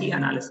quality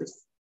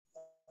analysis.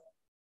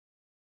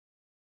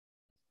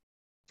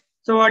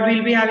 So what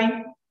we'll be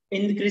having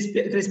in the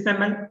CRISP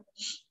ML?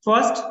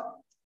 First,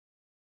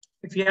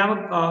 if you have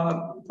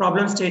a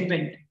problem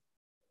statement,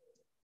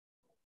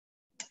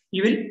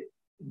 you will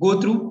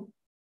go through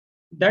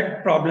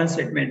that problem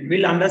statement.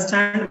 We'll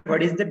understand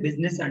what is the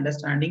business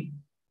understanding,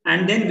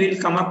 and then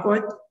we'll come up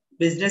with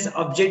business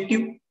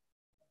objective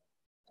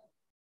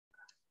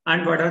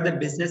and what are the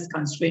business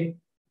constraints.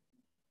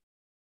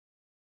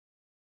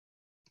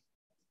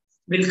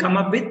 We'll come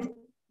up with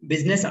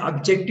business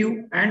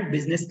objective and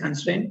business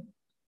constraint.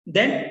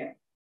 Then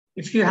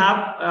if you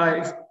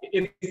have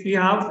if you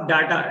have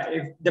data,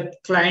 if the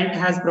client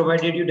has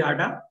provided you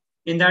data,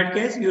 in that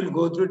case you'll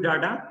go through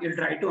data, you'll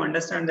try to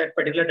understand that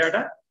particular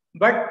data.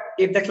 But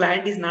if the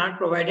client is not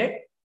provided,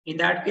 in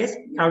that case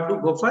you have to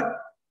go for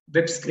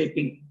web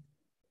scraping.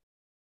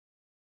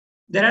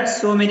 There are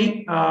so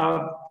many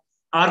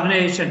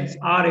organizations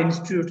or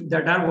institutes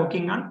that are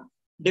working on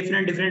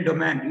different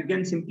domains. You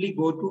can simply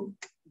go to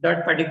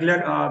that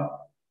particular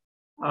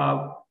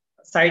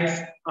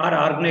sites or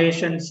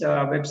organizations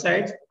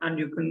websites, and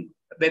you can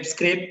web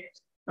scrape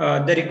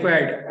the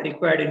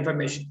required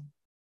information.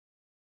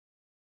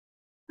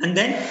 And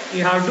then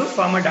you have to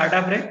form a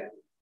data frame,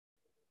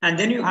 and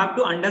then you have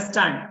to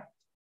understand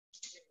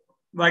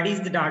what is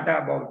the data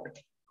about.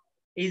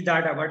 Is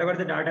data, whatever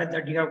the data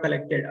that you have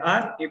collected,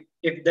 or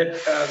if the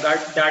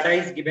data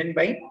is given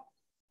by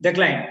the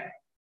client,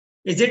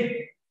 is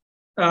it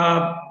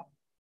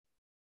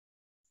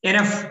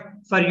enough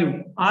for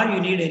you, or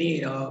you need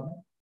any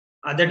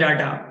other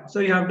data? So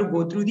you have to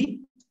go through the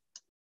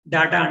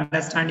data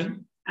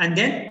understanding, and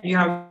then you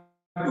have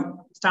to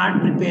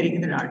start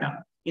preparing the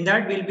data. In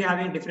that, we'll be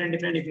having different.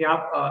 If you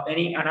have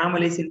any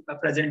anomalies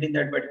present in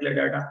that particular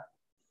data,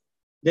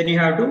 then you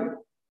have to.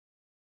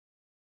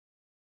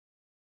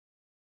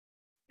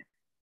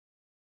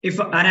 If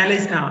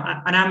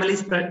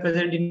anomalies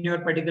present in your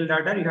particular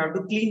data, you have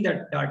to clean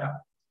that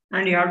data,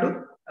 and you have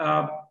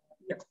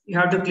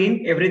to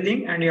clean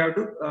everything, and you have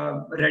to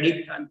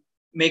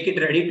make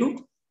it ready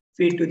to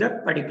feed to the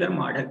particular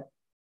model.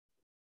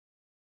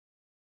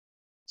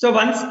 So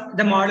once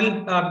the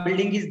model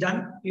building is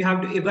done, you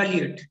have to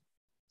evaluate.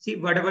 See,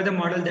 whatever the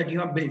model that you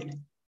have built,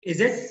 is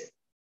it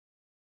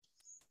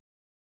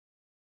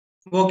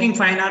working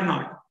fine or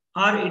not,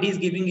 or it is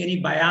giving any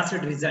biased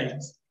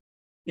results.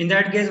 In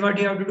that case, what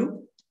you have to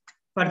do?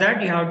 For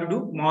that, you have to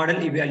do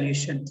model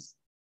evaluations.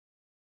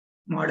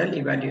 Model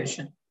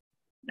evaluation.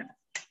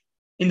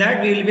 In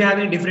that, we will be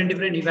having different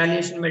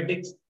evaluation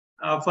metrics.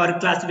 For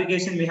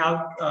classification, we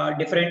have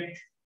different.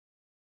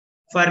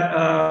 For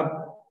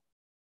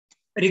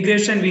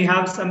regression, we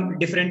have some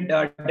different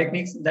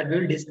techniques that we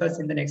will discuss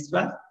in the next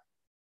class.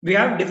 We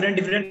have different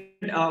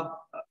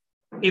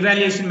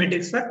evaluation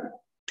metrics for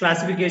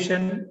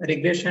classification,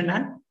 regression,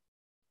 and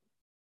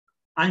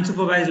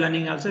unsupervised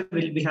learning. Also,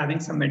 we'll be having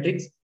some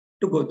metrics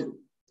to go through.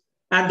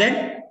 And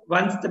then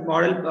once the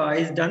model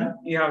is done,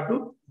 you have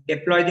to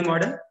deploy the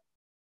model,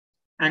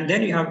 and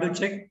then you have to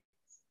check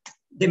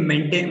the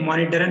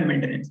monitor and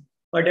maintenance.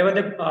 Whatever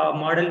the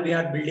model we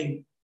are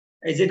building,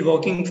 is it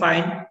working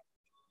fine,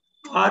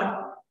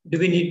 or do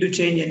we need to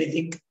change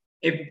anything?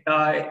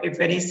 If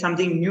any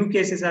something new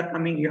cases are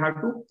coming, you have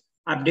to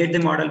update the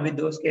model with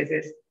those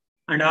cases,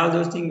 and all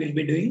those things we'll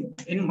be doing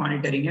in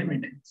monitoring and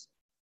maintenance.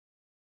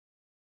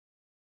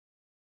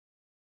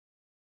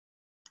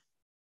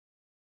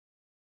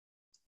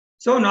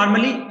 So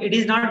normally it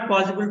is not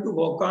possible to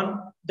work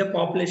on the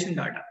population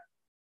data.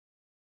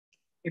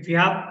 If you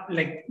have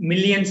like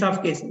millions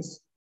of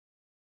cases,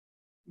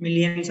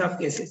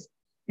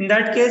 in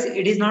that case,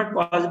 it is not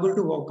possible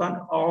to work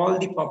on all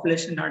the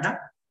population data.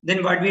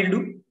 Then what we'll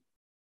do?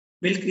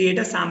 We'll create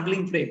a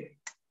sampling frame.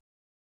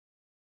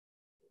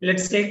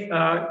 Let's take,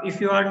 if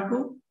you are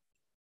to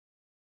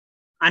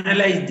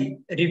analyze the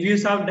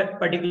reviews of that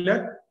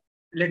particular,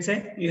 let's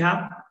say you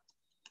have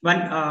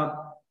one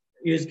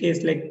use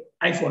case like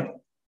iPhone.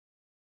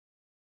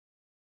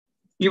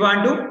 You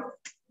want to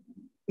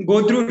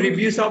go through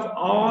reviews of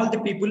all the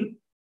people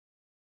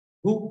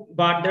who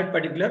bought that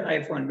particular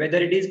iPhone, whether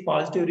it is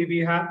positive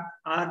review you have,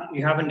 or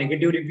you have a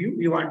negative review,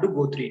 you want to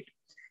go through it.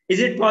 Is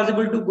it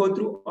possible to go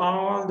through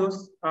all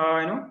those?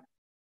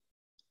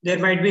 There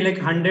might be like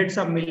hundreds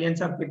of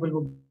millions of people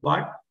who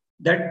bought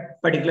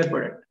that particular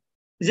product.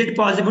 Is it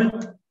possible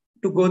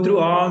to go through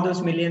all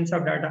those millions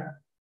of data?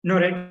 No,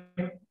 right?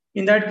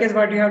 In that case,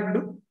 what you have to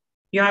do?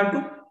 You have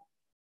to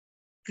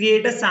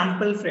create a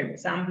sampling frame,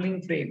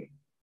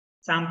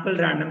 sample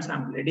random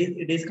sample.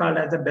 It is called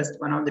as the best,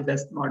 one of the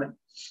best model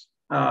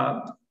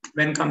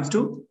when it comes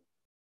to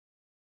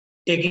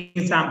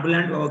taking sample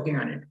and working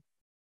on it.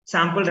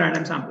 sample,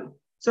 random sample.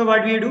 So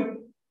what we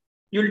do,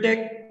 you'll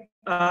take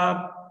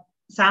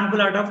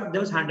sample out of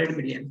those 100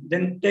 million,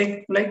 then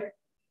take like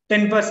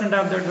 10%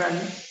 of that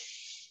value.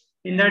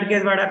 In that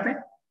case, what happened?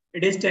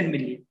 It is 10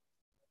 million.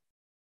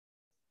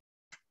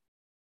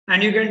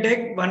 And you can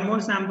take one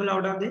more sample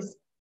out of this.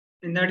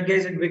 In that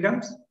case, it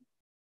becomes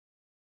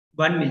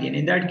 1 million.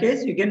 In that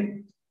case, you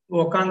can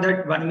work on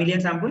that 1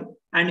 million sample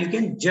and you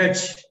can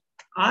judge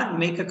or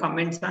make a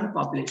comments on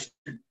population.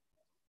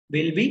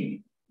 We'll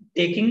be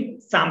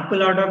taking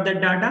sample out of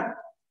that data,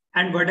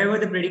 and whatever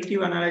the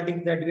predictive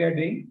analytics that we are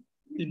doing,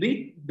 we'll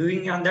be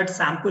doing on that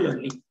sample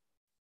only.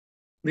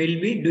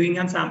 We'll be doing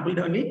on sample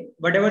only.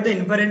 Whatever the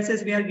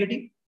inferences we are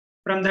getting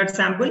from that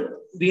sample,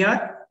 we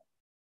are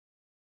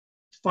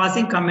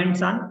passing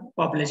comments on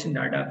population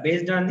data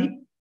based on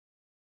the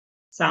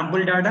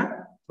sample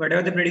data,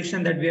 whatever the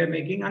prediction that we are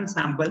making on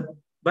sample,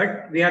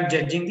 but we are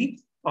judging the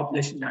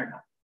population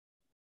data.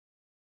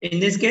 In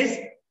this case,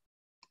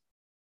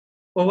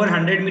 over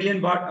 100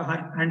 million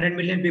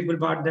people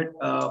bought that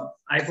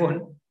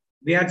iPhone.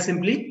 We are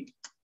simply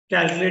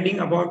calculating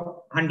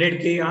about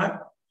 100K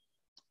or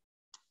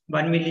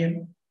 1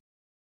 million.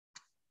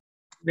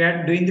 We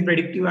are doing the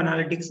predictive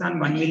analytics on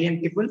 1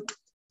 million people,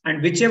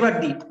 and whichever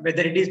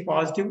whether it is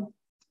positive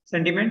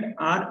sentiment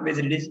or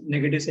whether it is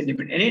negative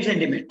sentiment, any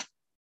sentiment,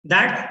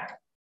 that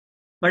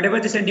whatever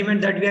the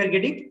sentiment that we are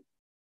getting,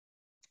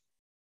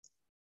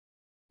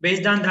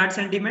 based on that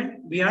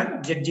sentiment, we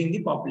are judging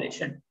the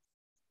population.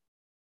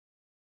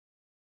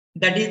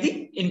 That is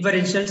the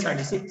inferential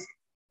statistics.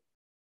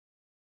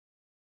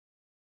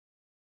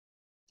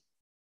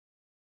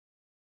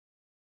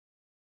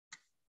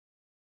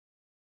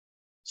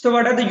 So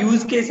what are the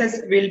use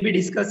cases we'll be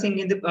discussing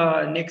in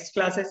the next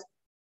classes?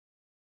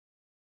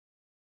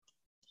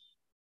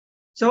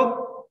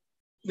 So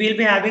we'll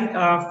be having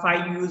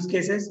 5 use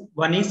cases.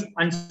 One is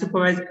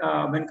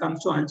unsupervised. When it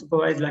comes to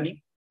unsupervised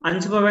learning,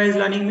 unsupervised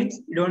learning means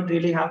you don't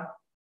really have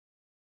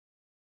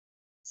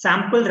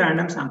sample,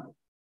 random sample.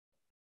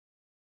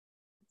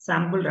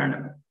 Sample,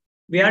 random.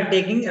 We are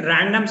taking a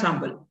random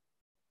sample.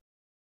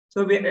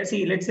 So we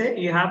see, let's say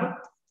you have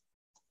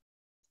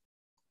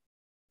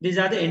these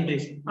are the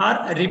entries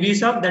or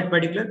reviews of that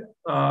particular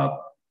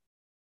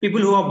people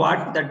who have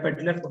bought that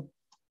particular phone.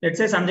 Let's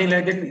say something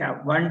like that. We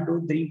have 1,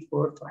 2, 3,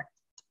 4, 5.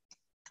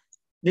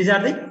 These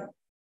are the,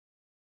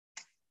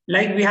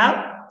 like we have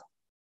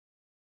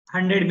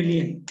 100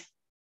 million.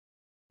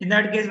 In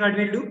that case, what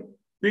we'll do?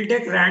 We'll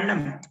take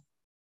random.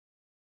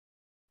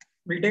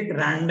 We'll take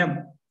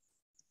random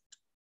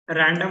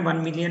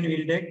 1 million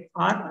we'll take,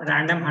 or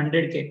random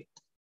 100K.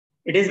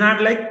 It is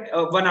not like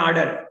one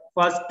order.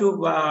 First to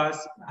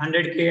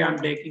 100K I'm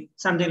taking,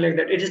 something like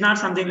that. It is not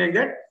something like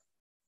that.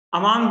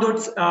 Among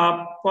those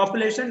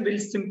population, will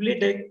simply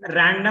take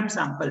random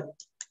sample.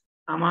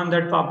 Among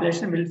that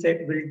population, we'll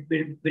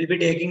be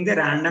taking the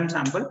random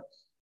sample.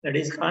 That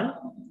is called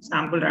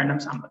sample, random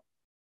sample.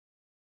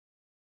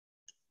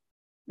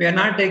 We are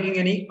not taking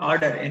any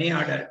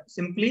order.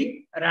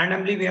 Simply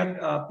randomly we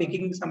are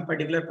picking some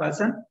particular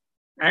person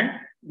and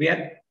we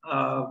are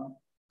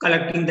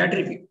collecting that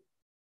review.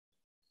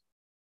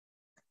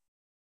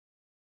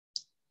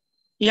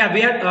 Yeah,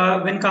 we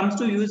are when it comes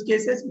to use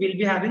cases, we'll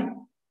be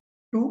having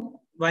 2.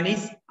 One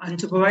is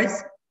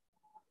unsupervised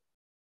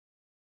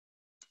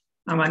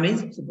and one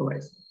is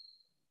supervised.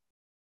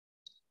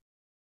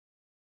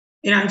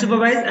 In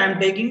unsupervised, I am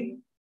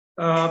taking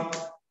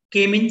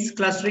k-means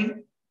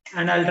clustering,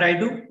 and I'll try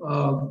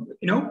to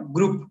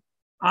group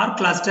or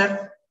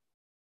cluster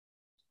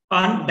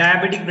on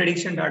diabetic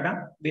prediction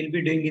data. We'll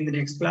be doing in the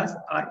next class,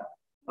 or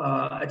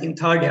I think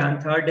third day.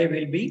 On third day,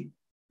 we'll be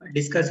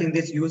discussing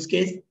this use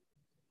case.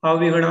 How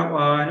we're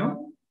gonna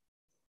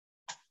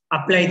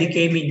apply the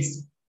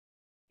k-means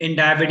in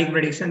diabetic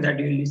prediction, that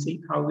you will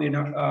see how we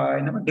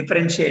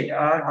differentiate,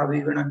 or how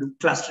we're gonna do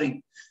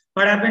clustering.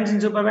 What happens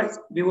in supervised?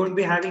 We won't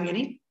be having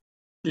any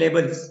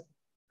labels.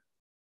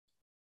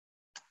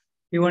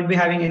 We won't be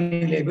having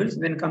any labels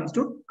when it comes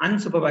to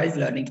unsupervised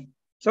learning.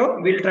 So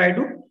we'll try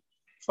to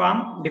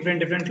form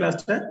different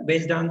cluster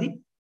based on the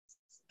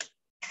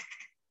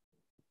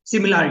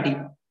similarity,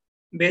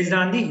 based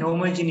on the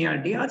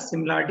homogeneity or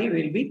similarity.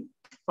 We'll be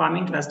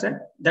forming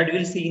cluster that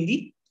we'll see in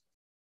the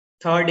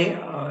third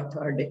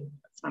day.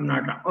 I'm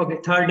not wrong. Okay,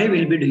 third day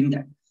we'll be doing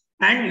that.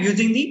 And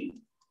using the,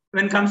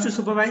 when it comes to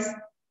supervised,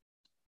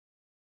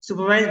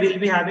 we'll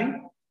be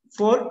having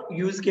 4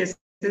 use cases.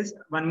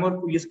 One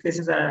more use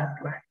cases I have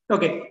to add.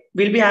 Okay,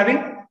 we'll be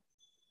having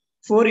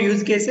 4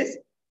 use cases.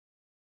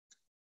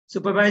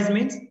 Supervised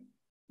means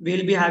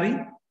we'll be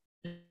having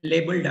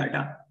labeled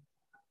data.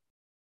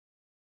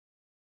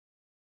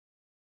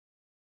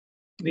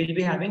 We'll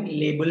be having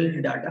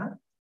labeled data.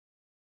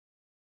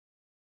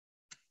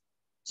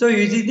 So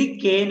using the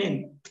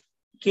KNN,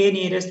 K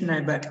nearest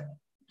neighbor,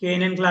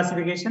 KNN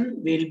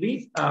classification, we'll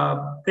be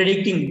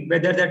predicting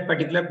whether that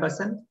particular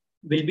person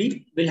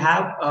will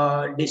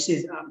have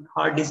disease,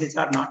 heart disease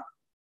or not,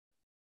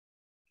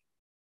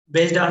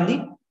 based on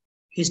the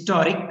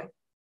historic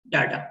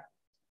data.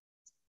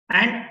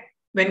 And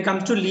when it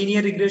comes to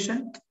linear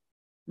regression,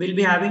 we'll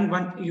be having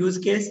one use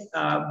case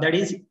that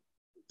is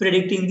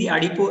predicting the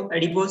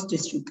adipose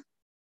tissue.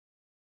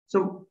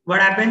 So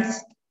what happens?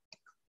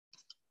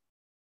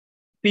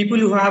 People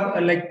who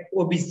have like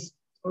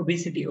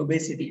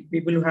obesity,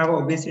 people who have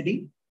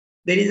obesity,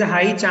 there is a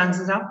high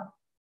chances of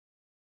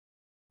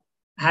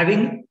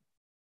having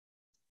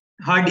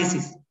heart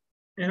disease.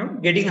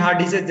 Getting heart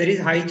disease, there is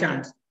high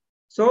chance.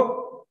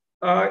 So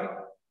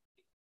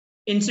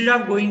instead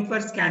of going for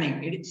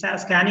scanning,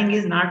 scanning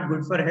is not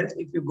good for health.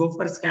 If you go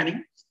for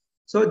scanning,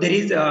 so there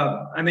is,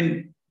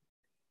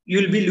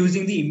 you'll be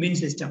losing the immune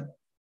system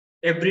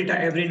every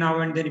now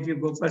and then. If you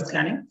go for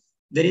scanning,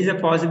 there is a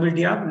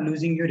possibility of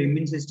losing your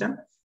immune system.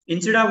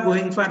 Instead of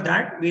going for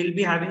that, we'll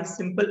be having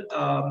simple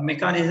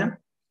mechanism.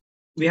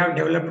 We have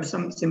developed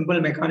some simple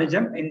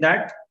mechanism in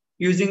that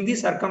using the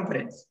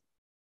circumference.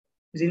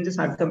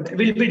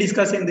 We'll be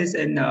discussing this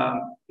in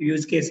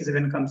use cases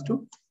when it comes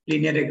to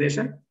linear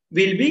regression.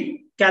 We'll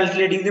be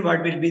calculating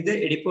what will be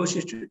the adipose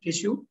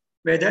tissue,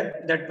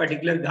 whether that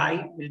particular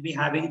guy will be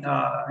having,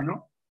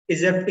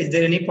 is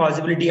there any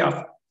possibility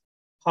of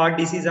heart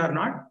disease or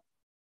not?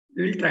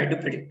 We will try to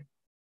predict.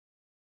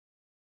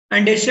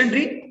 And decision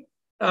tree,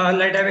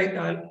 like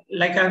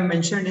I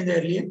mentioned in the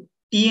earlier,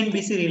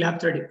 TNBC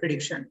relapse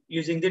prediction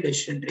using the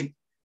decision tree.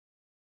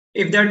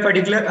 If that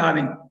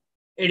particular,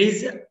 it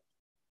is,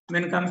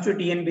 when it comes to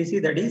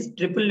TNBC, that is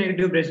triple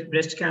negative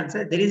breast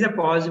cancer, there is a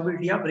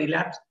possibility of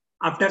relapse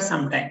after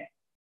some time.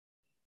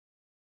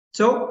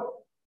 So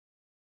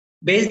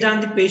based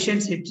on the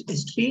patient's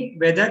history,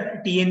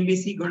 whether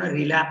TNBC gonna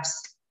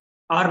relapse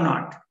or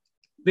not,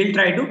 we'll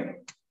try to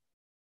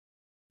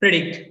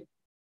predict.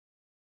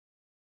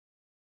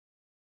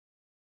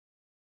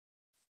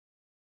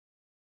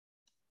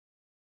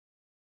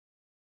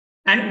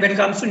 And when it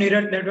comes to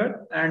neural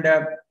network, and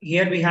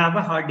here we have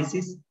a heart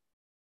disease.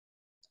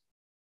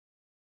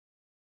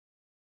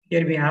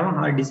 Here we have a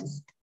heart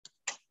disease.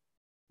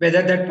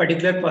 Whether that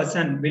particular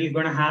person will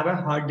gonna have a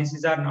heart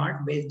disease or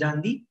not, based on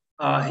the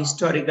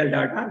historical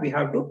data, we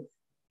have to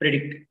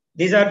predict.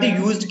 These are the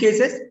used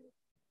cases.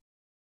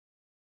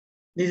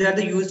 These are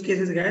the used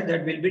cases, guys,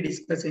 that we'll be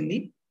discussing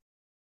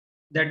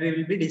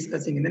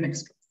in the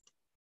next class.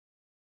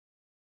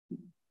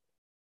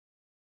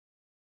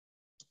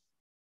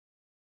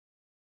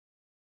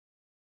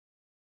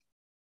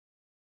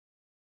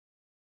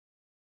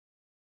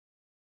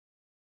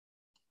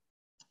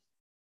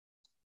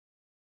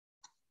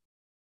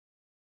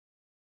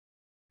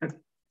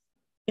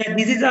 Yeah,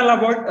 this is all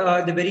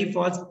about the very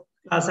first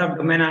class of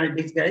domain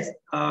analytics, guys.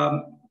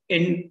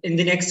 In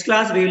the next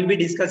class, we will be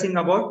discussing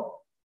about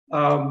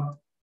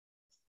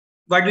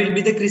what will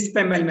be the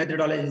CRISP-ML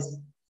methodologies.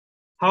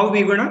 How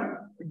we're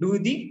gonna do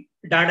the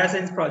data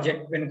science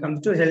project when it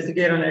comes to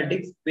healthcare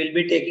analytics. We'll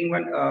be taking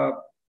one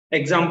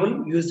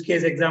example, use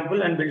case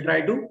example, and we'll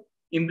try to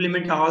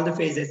implement all the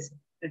phases,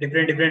 the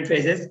different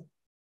phases.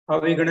 How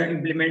we're gonna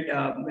implement,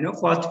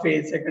 first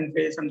phase, second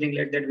phase, something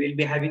like that. We'll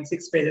be having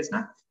 6 phases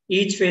now.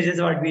 Each phase is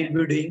what we'll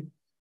be doing.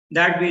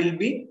 That we'll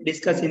be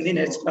discussing in the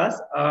next class.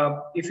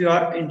 If you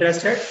are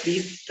interested,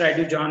 please try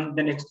to join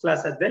the next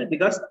class as well,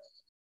 because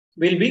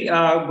we'll be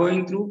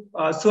going through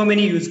so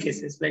many use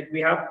cases. Like we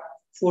have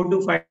 4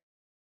 to 5.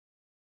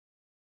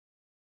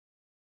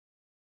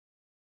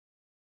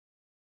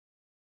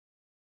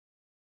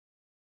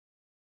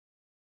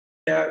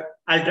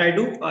 I'll try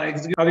to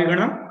execute how we're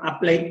gonna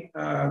apply.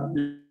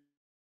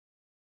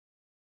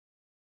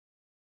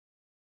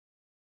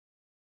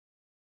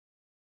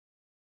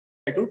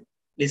 To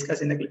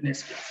discuss in the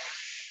next class.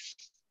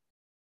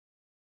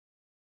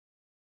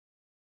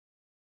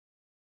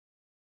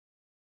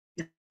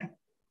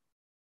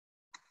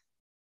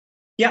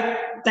 Yeah,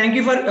 thank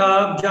you for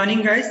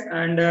joining, guys,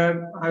 and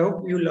I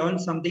hope you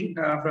learned something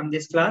from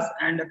this class.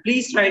 And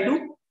please try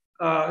to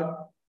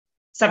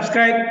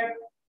subscribe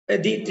the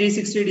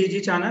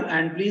 360DG channel,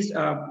 and please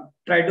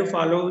try to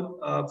follow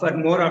for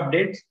more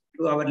updates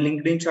to our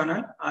LinkedIn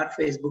channel or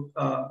Facebook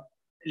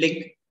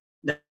link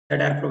that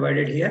are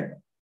provided here.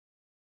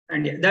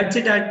 And yeah, that's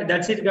it,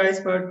 guys,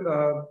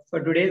 for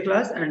today's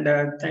class. And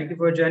thank you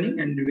for joining,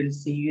 and we'll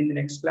see you in the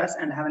next class.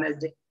 And have a nice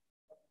day.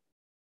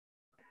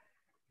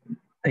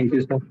 Thank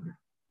you, sir.